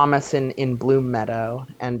made the promise in Bloom Meadow,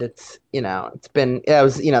 and it's that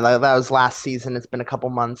was last season. It's been a couple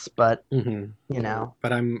months, but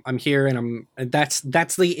But I'm here, and that's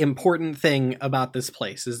the important thing about this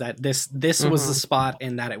place, is that this was the spot,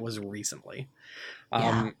 and that it was recently.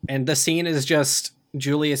 And the scene is just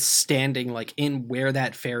Julius standing in where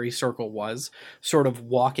that fairy circle was, sort of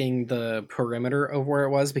walking the perimeter of where it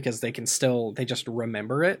was, because they just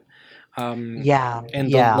remember it. And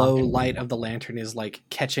the low light of the lantern is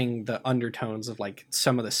catching the undertones of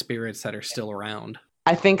some of the spirits that are still around.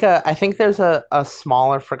 I think there's a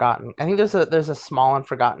smaller forgotten. I think there's a small and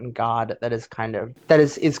forgotten god that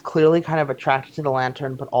is is clearly kind of attracted to the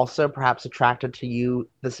lantern, but also perhaps attracted to you,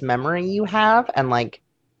 this memory you have, and like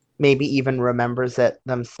maybe even remembers it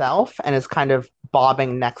themselves, and is kind of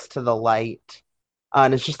bobbing next to the light.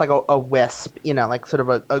 And it's just like a wisp, like sort of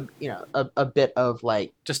a bit of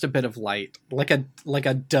like, Just a bit of light, like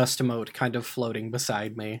a dust mote kind of floating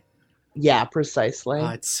beside me. yeah, precisely.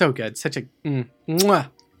 It's so good. Such a mwah,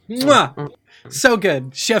 mwah. So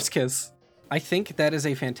good. Chef's kiss. I think that is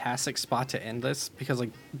a fantastic spot to end this, because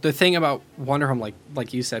like the thing about Wanderhome,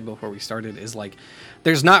 like you said before we started, is like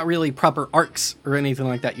there's not really proper arcs or anything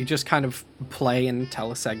like that. You just kind of play and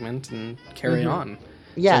tell a segment and carry on.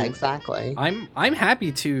 Yeah, So exactly. I'm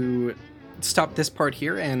happy to stop this part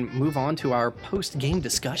here and move on to our post-game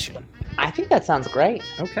discussion. I think that sounds great.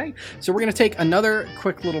 Okay, so we're going to take another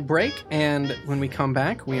quick little break, and when we come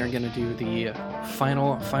back, we are going to do the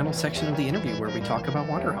final section of the interview where we talk about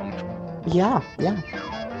Wanderhome. Yeah, yeah.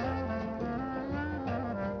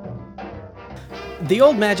 The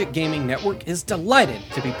Old Magic Gaming Network is delighted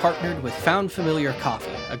to be partnered with Found Familiar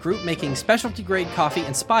Coffee, a group making specialty-grade coffee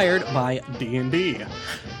inspired by D&D.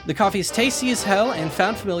 The coffee is tasty as hell, and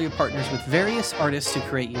Found Familiar partners with various artists to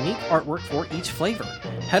create unique artwork for each flavor.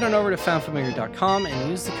 Head on over to foundfamiliar.com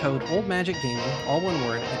and use the code OldMagicGaming, all one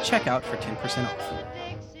word, at checkout for 10% off.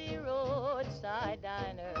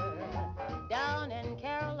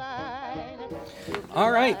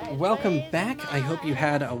 All right, welcome back. I hope you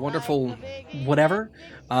had a wonderful whatever.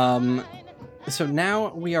 So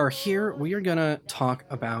now we are here. We are going to talk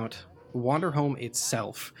about Wanderhome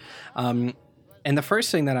itself. And the first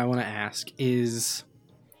thing that I want to ask is,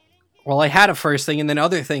 well, I had a first thing and then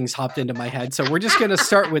other things hopped into my head. So we're just going to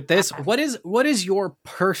start with this. What is your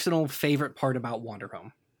personal favorite part about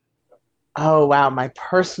Wanderhome? Oh wow, my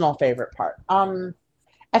personal favorite part.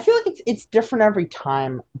 I feel like it's different every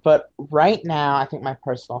time, but right now I think my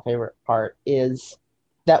personal favorite part is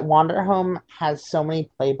that Wanderhome has so many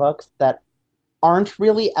playbooks that aren't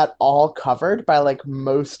really at all covered by like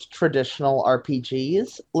most traditional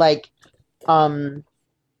RPGs. Like,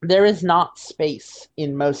 there is not space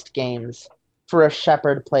in most games for a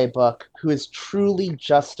shepherd playbook who is truly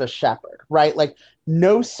just a shepherd, right? Like,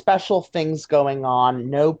 no special things going on,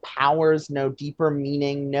 no powers, no deeper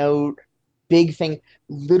meaning, no big thing.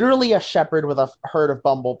 Literally a shepherd with a herd of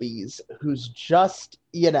bumblebees who's just,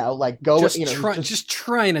 like going, just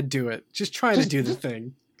trying to do it, just trying to do the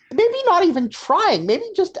thing. Maybe not even trying, maybe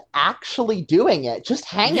just actually doing it, just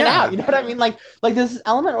hanging out. You know what I mean? Like there's this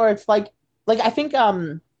element where it's like I think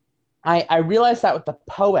I realized that with the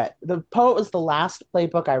Poet. The Poet was the last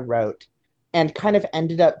playbook I wrote, and kind of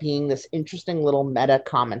ended up being this interesting little meta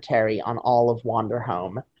commentary on all of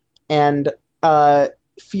Wanderhome, and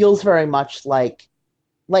feels very much like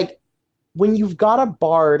when you've got a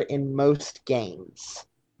bard in most games,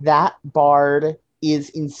 that bard is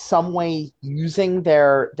in some way using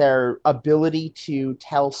their ability to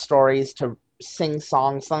tell stories, to sing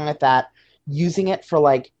songs, something like that, using it for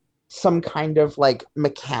like some kind of like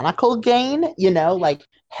mechanical gain, like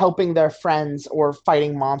helping their friends or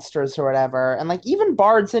fighting monsters or whatever. And like even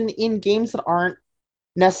bards in games that aren't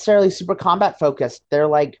necessarily super combat focused, their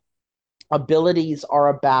like abilities are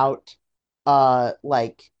about their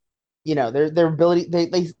ability,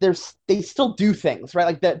 they still do things, right?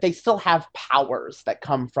 Like they still have powers that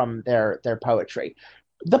come from their poetry.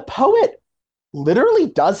 The Poet literally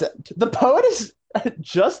doesn't. The Poet is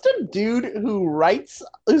just a dude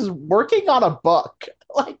who's working on a book.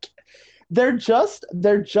 Like they're just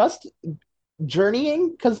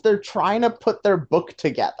journeying because they're trying to put their book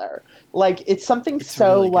together. Like it's something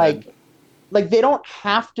so really like they don't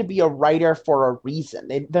have to be a writer for a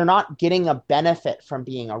reason. They're not getting a benefit from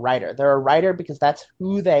being a writer. They're a writer because that's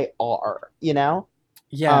who they are,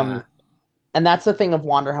 Yeah. And that's the thing of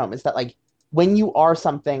Wanderhome, is that like when you are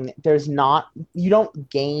something, you don't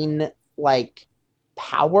gain like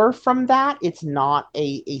power from that. It's not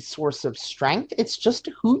a source of strength. It's just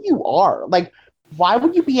who you are. Like, why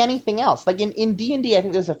would you be anything else? Like in D&D, I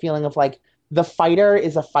think there's a feeling of like, the fighter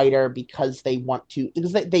is a fighter because they want to,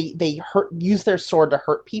 because they use their sword to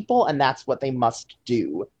hurt people, and that's what they must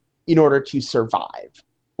do in order to survive.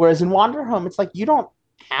 Whereas in Wanderhome, it's like you don't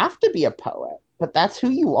have to be a poet, but that's who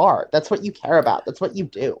you are. That's what you care about. That's what you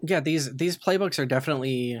do. Yeah, these playbooks are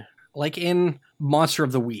definitely like in Monster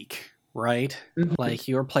of the Week, right? Mm-hmm. Like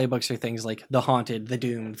your playbooks are things like the haunted, the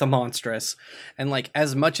doomed, the monstrous, and like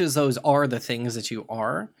as much as those are the things that you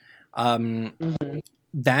are,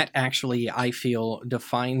 that actually, I feel,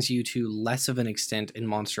 defines you to less of an extent in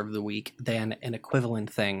Monster of the Week than an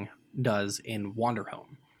equivalent thing does in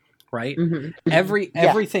Wanderhome. right? Mhm.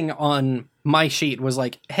 Everything on my sheet was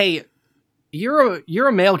like, hey, you're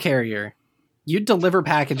a mail carrier. You deliver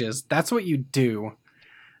packages. That's what you do.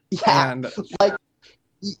 Yeah, And like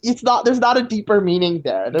it's not. There's not a deeper meaning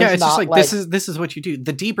there. yeah, There's it's just not like this is what you do.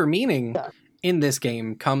 The deeper meaning Yeah. in this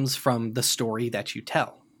game comes from the story that you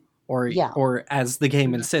tell, Yeah. or as the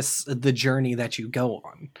game insists, the journey that you go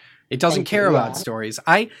on. It doesn't Thank care you, about yeah. stories.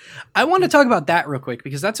 I want to talk about that real quick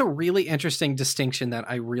because that's a really interesting distinction that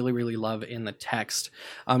I really really love in the text.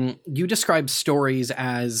 You describe stories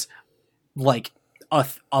as like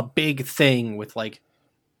a big thing with like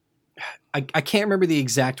I can't remember the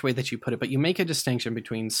exact way that you put it, but you make a distinction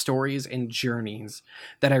between stories and journeys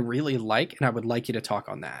that I really like, and I would like you to talk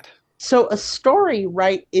on that. So a story,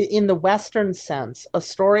 right, in the Western sense, a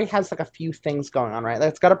story has like a few things going on, right? Like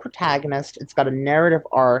it's got a protagonist, it's got a narrative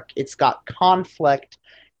arc, it's got conflict.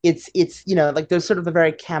 It's like there's sort of the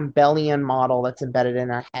very Campbellian model that's embedded in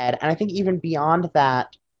our head. And I think even beyond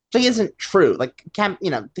that, thing isn't true. Like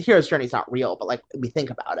the hero's journey is not real, but like we think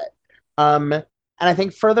about it. And I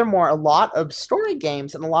think furthermore, a lot of story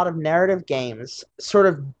games and a lot of narrative games sort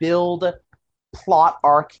of build plot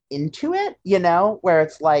arc into it, where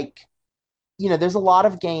it's like, there's a lot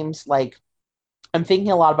of games like I'm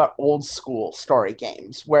thinking a lot about old school story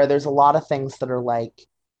games where there's a lot of things that are like,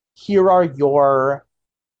 here are your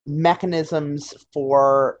mechanisms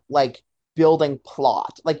for like building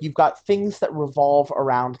plot. Like you've got things that revolve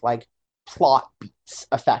around like plot beats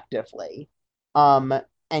effectively. Um,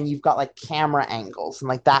 and you've got like camera angles and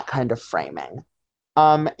like that kind of framing.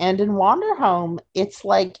 And in Wanderhome, it's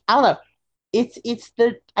like, I don't know,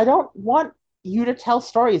 I don't want you to tell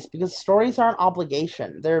stories because stories are an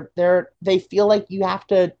obligation. They feel like you have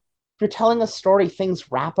to if you're telling a story,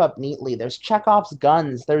 things wrap up neatly. There's Chekhov's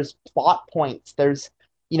guns, there's plot points, there's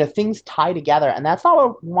things tie together. And that's not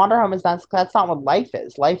what Wanderhome is. That's not what life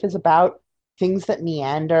is. Life is about things that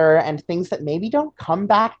meander and things that maybe don't come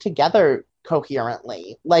back together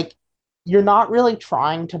coherently. Like you're not really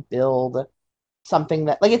trying to build something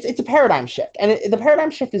that like it's a paradigm shift, and the paradigm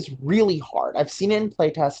shift is really hard. I've seen it in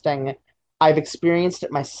playtesting. I've experienced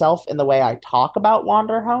it myself in the way I talk about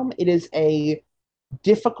Wanderhome. It is a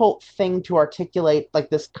difficult thing to articulate, like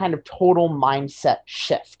this kind of total mindset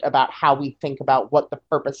shift about how we think about what the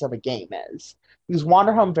purpose of a game is. Because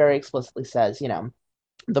Wanderhome very explicitly says,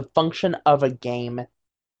 the function of a game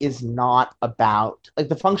is not about like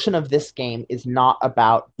the function of this game is not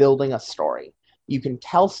about building a story. You can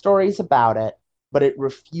tell stories about it, but it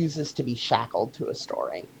refuses to be shackled to a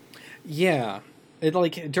story. Yeah, it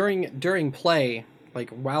like during play,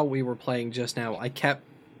 like while we were playing just now, I kept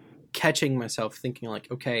catching myself thinking like,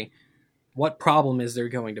 okay, what problem is there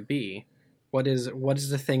going to be? What is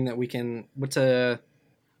the thing that we can? What's a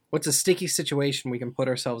sticky situation we can put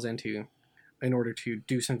ourselves into in order to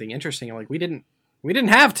do something interesting? And like we didn't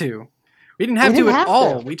have to. We didn't have to at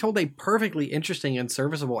all. We told a perfectly interesting and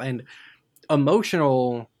serviceable and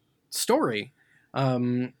emotional story.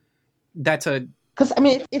 That's a because I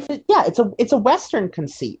mean, it's a Western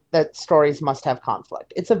conceit that stories must have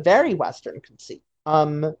conflict. It's a very Western conceit.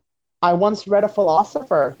 I once read a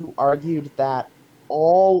philosopher who argued that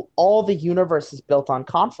all the universe is built on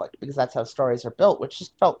conflict because that's how stories are built, which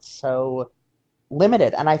just felt so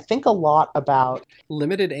limited. And I think a lot about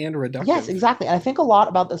limited and reductive. Yes, exactly. And I think a lot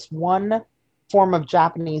about this one form of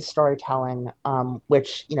Japanese storytelling,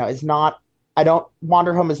 which is not.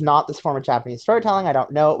 Wanderhome is not this form of Japanese storytelling. I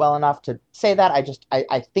don't know it well enough to say that.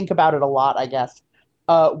 I think about it a lot, I guess,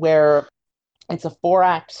 where it's a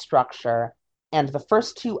 4-act structure, and the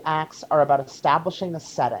first 2 acts are about establishing the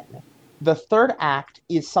setting. The third act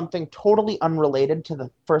is something totally unrelated to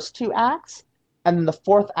the first 2 acts, and then the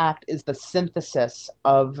fourth act is the synthesis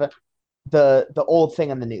of the old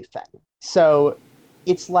thing and the new thing. So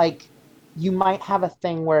it's like you might have a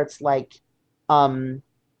thing where it's like,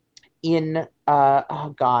 in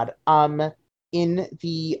in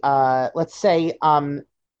the let's say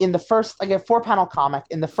in the first like a 4-panel comic,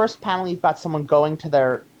 in the first panel you've got someone going to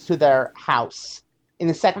their house. In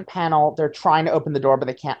the second panel they're trying to open the door but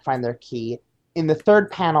they can't find their key. In the third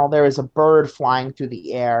panel there is a bird flying through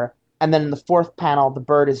the air, and then in the fourth panel the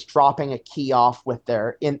bird is dropping a key off with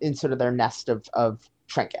in sort of their nest of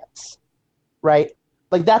trinkets, right?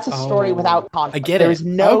 Like that's a story without conflict. I get it.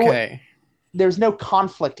 There's no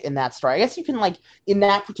conflict in that story. I guess you can like in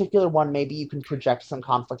that particular one, maybe you can project some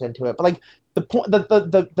conflict into it. But like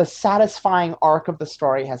the satisfying arc of the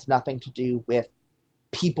story has nothing to do with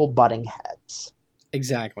people butting heads.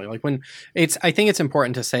 Exactly. Like I think it's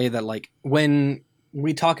important to say that like when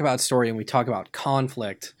we talk about story and we talk about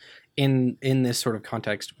conflict in this sort of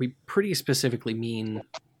context, we pretty specifically mean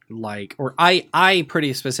like, or I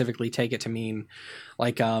pretty specifically take it to mean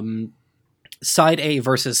like side A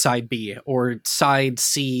versus side B, or side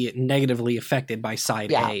C negatively affected by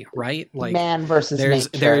side A, right? Like man versus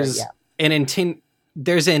nature.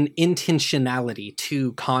 There's an intentionality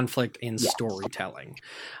to conflict in storytelling.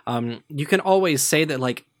 You can always say that,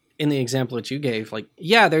 like in the example that you gave, like,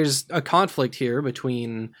 yeah, there's a conflict here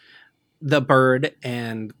between the bird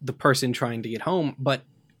and the person trying to get home, but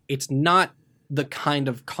it's not the kind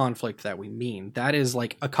of conflict that we mean. That is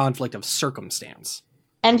like a conflict of circumstance.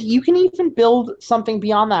 And you can even build something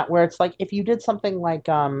beyond that, where it's like, if you did something like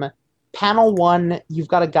panel 1, you've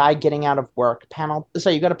got a guy getting out of work.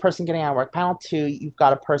 You've got a person getting out of work. Panel 2, you've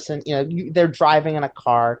got a person, they're driving in a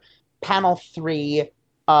car. Panel 3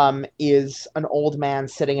 is an old man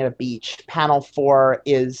sitting at a beach. Panel 4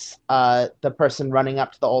 is the person running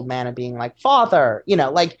up to the old man and being like, "Father,"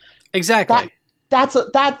 like exactly. That's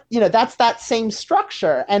that same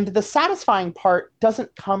structure, and the satisfying part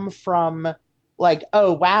doesn't come from like,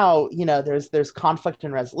 oh wow, there's conflict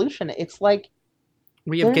and resolution. It's like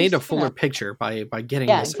we have gained a fuller picture by getting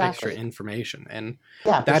this extra information, and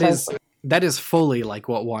that is fully like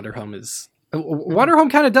what Wanderhome is.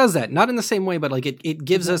 Wanderhome kind of does that, not in the same way, but like it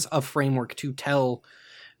gives us a framework to tell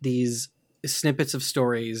these snippets of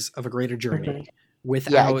stories of a greater journey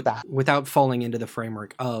without falling into the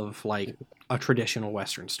framework of like a traditional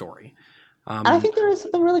Western story. And I think there is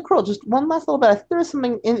something really cruel. Just one last little bit. I think there is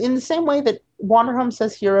something in the same way that Wanderhome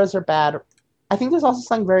says heroes are bad. I think there's also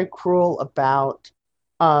something very cruel about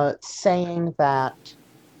saying that,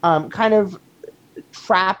 kind of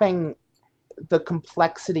trapping the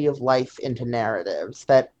complexity of life into narratives.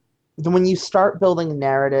 That when you start building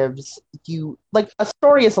narratives, like a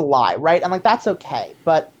story is a lie, right? And like that's okay,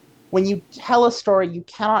 but when you tell a story, you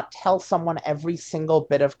cannot tell someone every single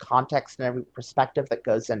bit of context and every perspective that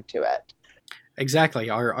goes into it. Exactly.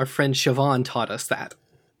 Our friend Siobhan taught us that.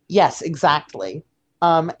 Yes, exactly.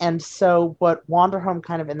 And so what Wanderhome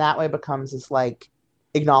kind of in that way becomes is like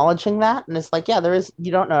acknowledging that, and it's like, yeah,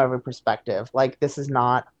 you don't know every perspective. Like this is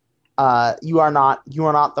not, you are not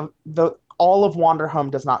the all of Wanderhome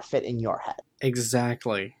does not fit in your head.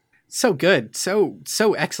 Exactly. So good. So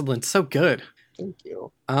excellent. So good. Thank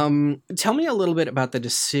you. Tell me a little bit about the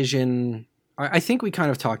decision. I think we kind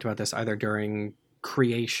of talked about this either during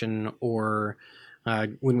creation or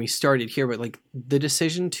when we started here, but like the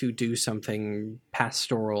decision to do something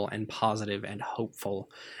pastoral and positive and hopeful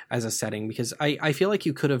as a setting, because I feel like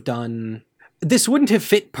you could have done, this wouldn't have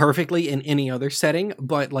fit perfectly in any other setting,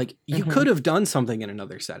 but like you could have done something in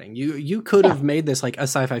another setting. You could have made this like a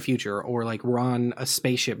sci-fi future, or like we're on a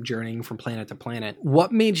spaceship journeying from planet to planet.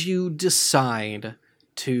 What made you decide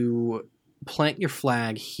to plant your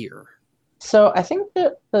flag here? So I think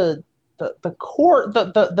that the core,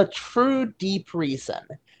 the true deep reason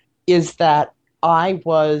is that I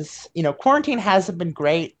was, quarantine hasn't been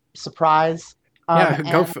great. Surprise.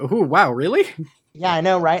 Wow, really? Yeah, I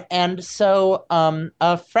know, right? And so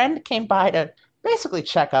a friend came by to basically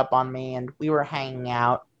check up on me, and we were hanging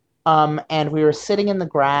out. And we were sitting in the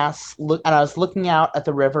grass, and I was looking out at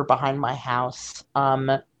the river behind my house.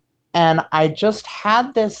 And I just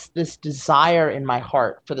had this desire in my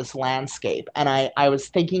heart for this landscape. And I was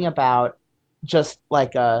thinking about just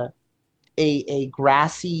like a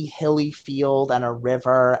grassy, hilly field and a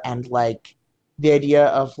river, and like the idea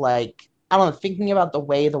of like, I don't know, thinking about the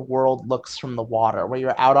way the world looks from the water, where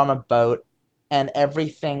you're out on a boat and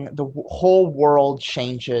everything, the whole world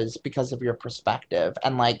changes because of your perspective.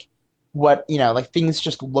 And like what, like things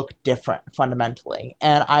just look different fundamentally.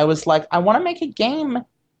 And I was like, I want to make a game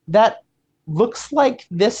that looks like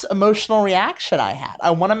this emotional reaction I had.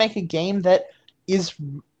 I want to make a game that is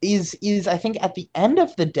I think at the end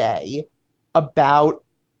of the day about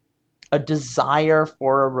a desire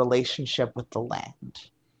for a relationship with the land.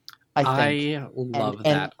 I love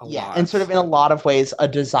that a lot. And sort of in a lot of ways a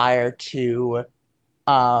desire to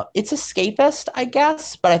it's escapist, I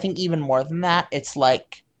guess, but I think even more than that, it's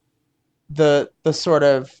like the sort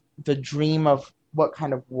of the dream of what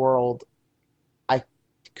kind of world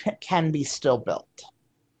can be still built.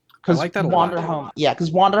 I like that a lot.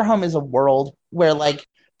 Because Wanderhome is a world where like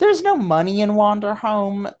there's no money in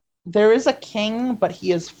Wanderhome. There is a king, but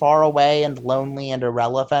he is far away and lonely and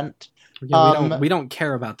irrelevant. Yeah, we don't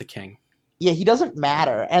care about the king. Yeah, he doesn't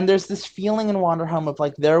matter. And there's this feeling in Wanderhome of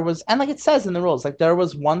like there was, and like it says in the rules, like there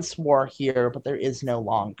was once war here, but there is no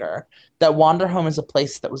longer. That Wanderhome is a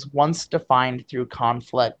place that was once defined through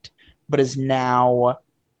conflict, but is now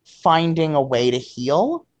finding a way to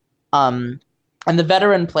heal. And the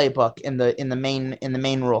veteran playbook in the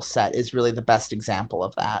main rule set is really the best example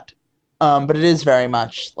of that. But it is very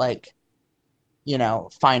much like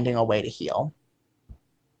finding a way to heal.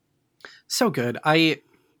 So good. God,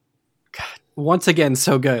 once again,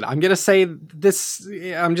 so good. I'm going to say this.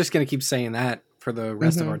 I'm just going to keep saying that for the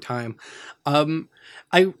rest of our time.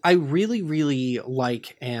 I really, really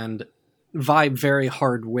like and vibe very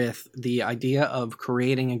hard with the idea of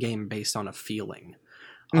creating a game based on a feeling.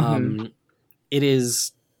 It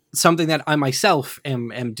is something that I myself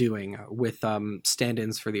am doing with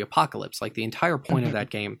stand-ins for the Apocalypse. Like the entire point of that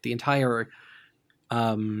game, the entire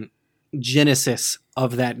genesis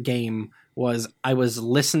of that game was I was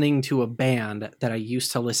listening to a band that I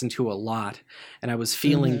used to listen to a lot, and I was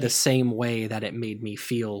feeling the same way that it made me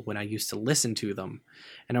feel when I used to listen to them.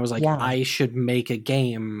 And I was like, I should make a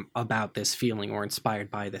game about this feeling or inspired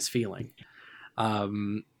by this feeling.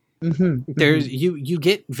 There's you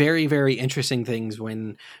get very, very interesting things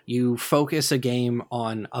when you focus a game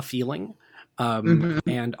on a feeling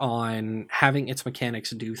and on having its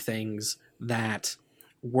mechanics do things that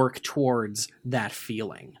work towards that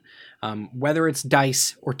feeling. Whether it's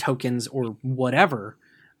dice or tokens or whatever,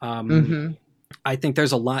 I think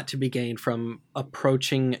there's a lot to be gained from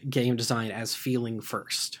approaching game design as feeling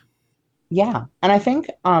first. Yeah, and I think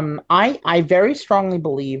I very strongly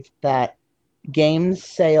believe that games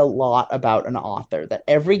say a lot about an author, that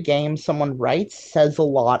every game someone writes says a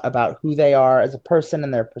lot about who they are as a person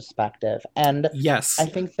and their perspective. And yes, I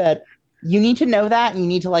think that you need to know that, and you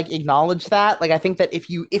need to acknowledge that. I think that if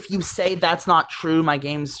you say that's not true, my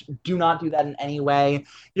games do not do that in any way.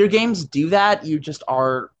 Your games do that. You just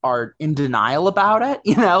are in denial about it.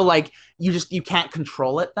 You can't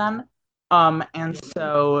control it then. And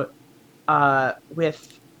so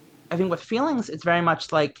with feelings, it's very much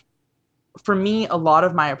for me, a lot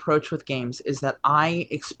of my approach with games is that I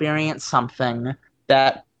experience something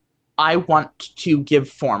that I want to give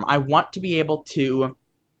form. I want to be able to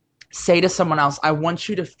say to someone else, I want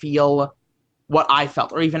you to feel what I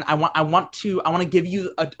felt, or even I want to give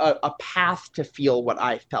you a path to feel what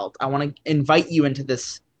I felt. I want to invite you into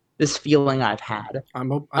this feeling I've had.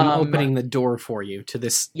 I'm opening the door for you to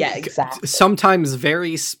this. Yeah, exactly. Sometimes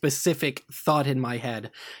very specific thought in my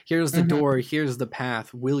head. Here's the door. Here's the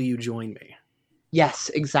path. Will you join me? Yes,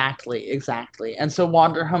 exactly. And so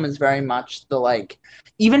Wanderhome is very much the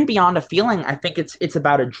even beyond a feeling. I think it's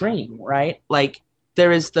about a dream, right?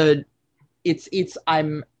 There is I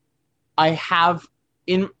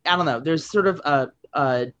don't know, there's sort of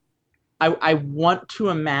I want to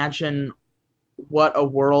imagine what a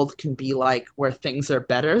world can be like where things are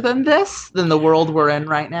better than the world we're in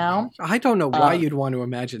right now. I don't know why you'd want to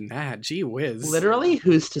imagine that. Gee whiz. Literally,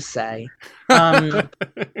 who's to say? But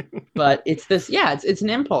it's this, it's an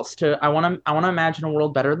impulse to I want to imagine a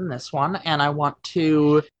world better than this one, and I want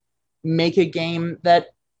to make a game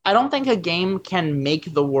that I don't think a game can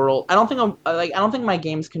make the world. I don't think my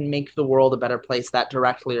games can make the world a better place that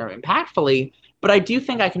directly or impactfully. But I do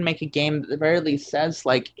think I can make a game that at the very least says,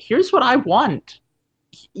 here's what I want.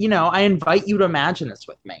 I invite you to imagine this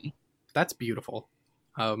with me. That's beautiful.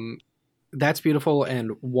 That's beautiful,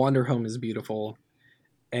 and Wanderhome is beautiful.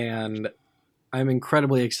 And I'm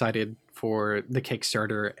incredibly excited for the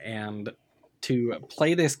Kickstarter and to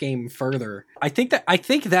play this game further. I think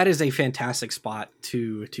that is a fantastic spot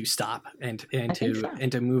to stop and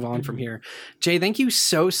to move on from here. Jay, thank you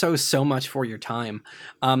so much for your time.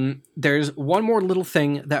 There's one more little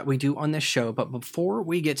thing that we do on this show, but before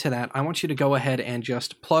we get to that, I want you to go ahead and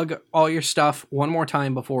just plug all your stuff one more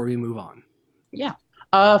time before we move on. Yeah.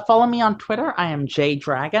 Follow me on Twitter. I am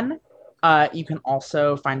JDragon. You can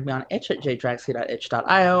also find me on itch at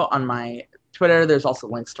jdragsky.itch.io. On my Twitter, there's also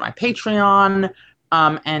links to my Patreon,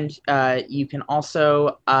 and you can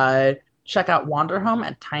also check out Wanderhome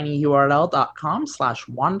at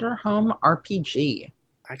tinyurl.com/wanderhomerpg.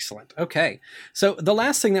 Excellent. Okay, so the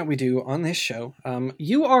last thing that we do on this show,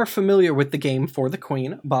 you are familiar with the game For the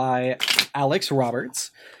Queen by Alex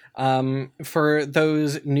Roberts. For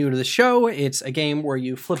those new to the show, it's a game where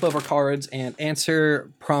you flip over cards and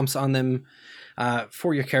answer prompts on them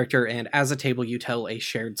for your character, and as a table you tell a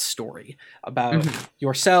shared story about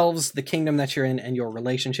yourselves, the kingdom that you're in, and your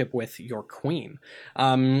relationship with your queen.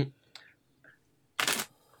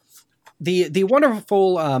 The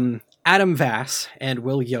wonderful Adam Vass and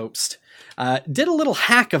Will Yobst did a little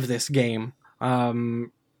hack of this game a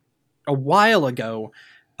while ago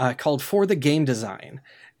called For the Game Design.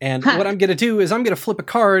 And what I'm going to do is I'm going to flip a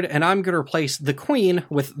card, and I'm going to replace the queen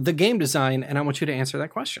with the game design, and I want you to answer that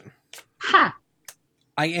question. Ha!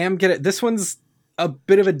 I am going to... This one's a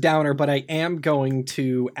bit of a downer, but I am going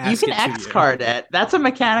to ask it to you. You can X-card it. That's a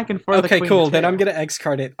mechanic in For the Queen. Okay, cool. Too. Then I'm going to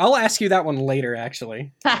X-card it. I'll ask you that one later,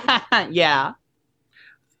 actually. Yeah.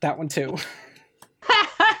 That one, too.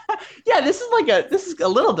 Yeah, this is a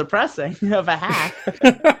little depressing of a hack.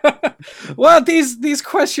 Well, these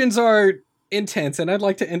questions are intense, and I'd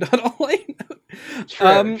like to end on a light note.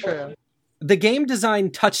 True. The game design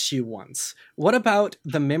touched you once. What about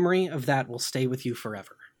the memory of that will stay with you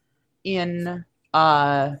forever? In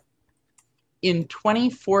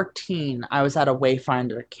 2014, I was at a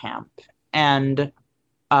Wayfinder camp, and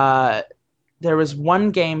there was one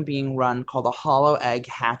game being run called A Hollow Egg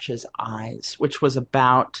Hatches Eyes, which was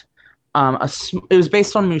about it was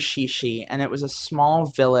based on Mushishi, and it was a small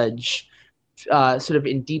village, sort of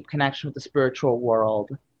in deep connection with the spiritual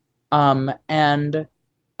world. I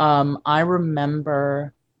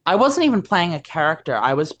remember I wasn't even playing a character.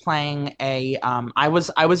 I was playing I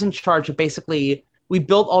was in charge of basically we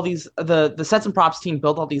built all these the sets and props team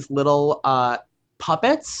built all these little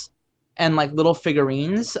puppets and like little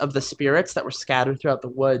figurines of the spirits that were scattered throughout the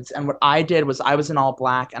woods. And what I did was I was in all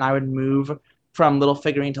black and I would move from little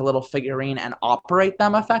figurine to little figurine and operate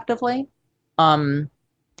them effectively. I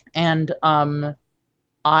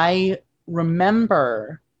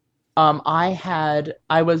remember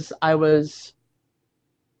I was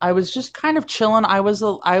just kind of chilling. I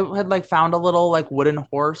had like found a little like wooden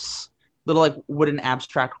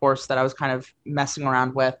abstract horse that I was kind of messing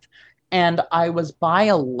around with. And I was by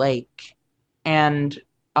a lake, and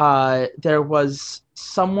there was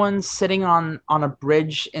someone sitting on a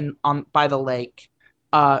bridge by the lake,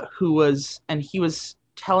 he was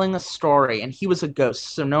telling a story, and he was a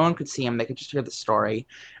ghost, so no one could see him. They could just hear the story.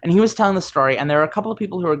 And he was telling the story, and there were a couple of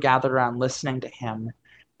people who were gathered around listening to him.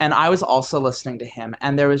 And I was also listening to him.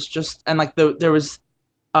 And there was just, and like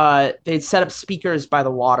they'd set up speakers by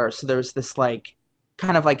the water. So there was this like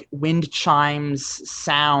kind of like wind chimes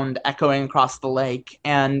sound echoing across the lake.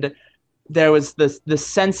 And there was this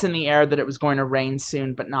sense in the air that it was going to rain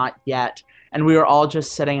soon, but not yet. And we were all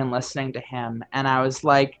just sitting and listening to him. And I was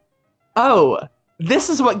like, oh, this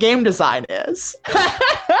is what game design is.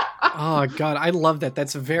 Oh, God, I love that.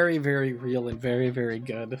 That's very, very real and very, very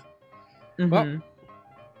good. Mm-hmm. Well,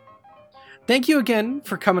 thank you again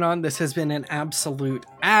for coming on. This has been an absolute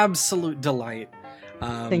delight.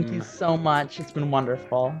 Thank you so much. It's been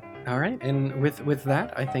wonderful. All right. And with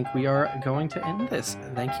that, I think we are going to end this.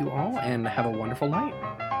 Thank you all and have a wonderful night.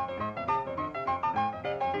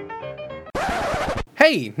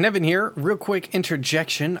 Hey, Nevin here. Real quick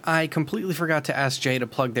interjection. I completely forgot to ask Jay to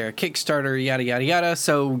plug their Kickstarter, yada, yada, yada.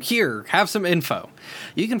 So here, have some info.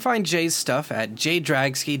 You can find Jay's stuff at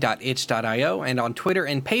jdragsky.itch.io and on Twitter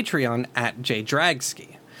and Patreon at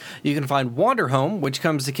jdragsky. You can find Wanderhome, which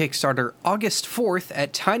comes to Kickstarter August 4th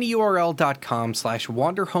at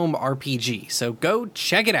tinyurl.com/wanderhomerpg. So go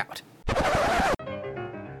check it out.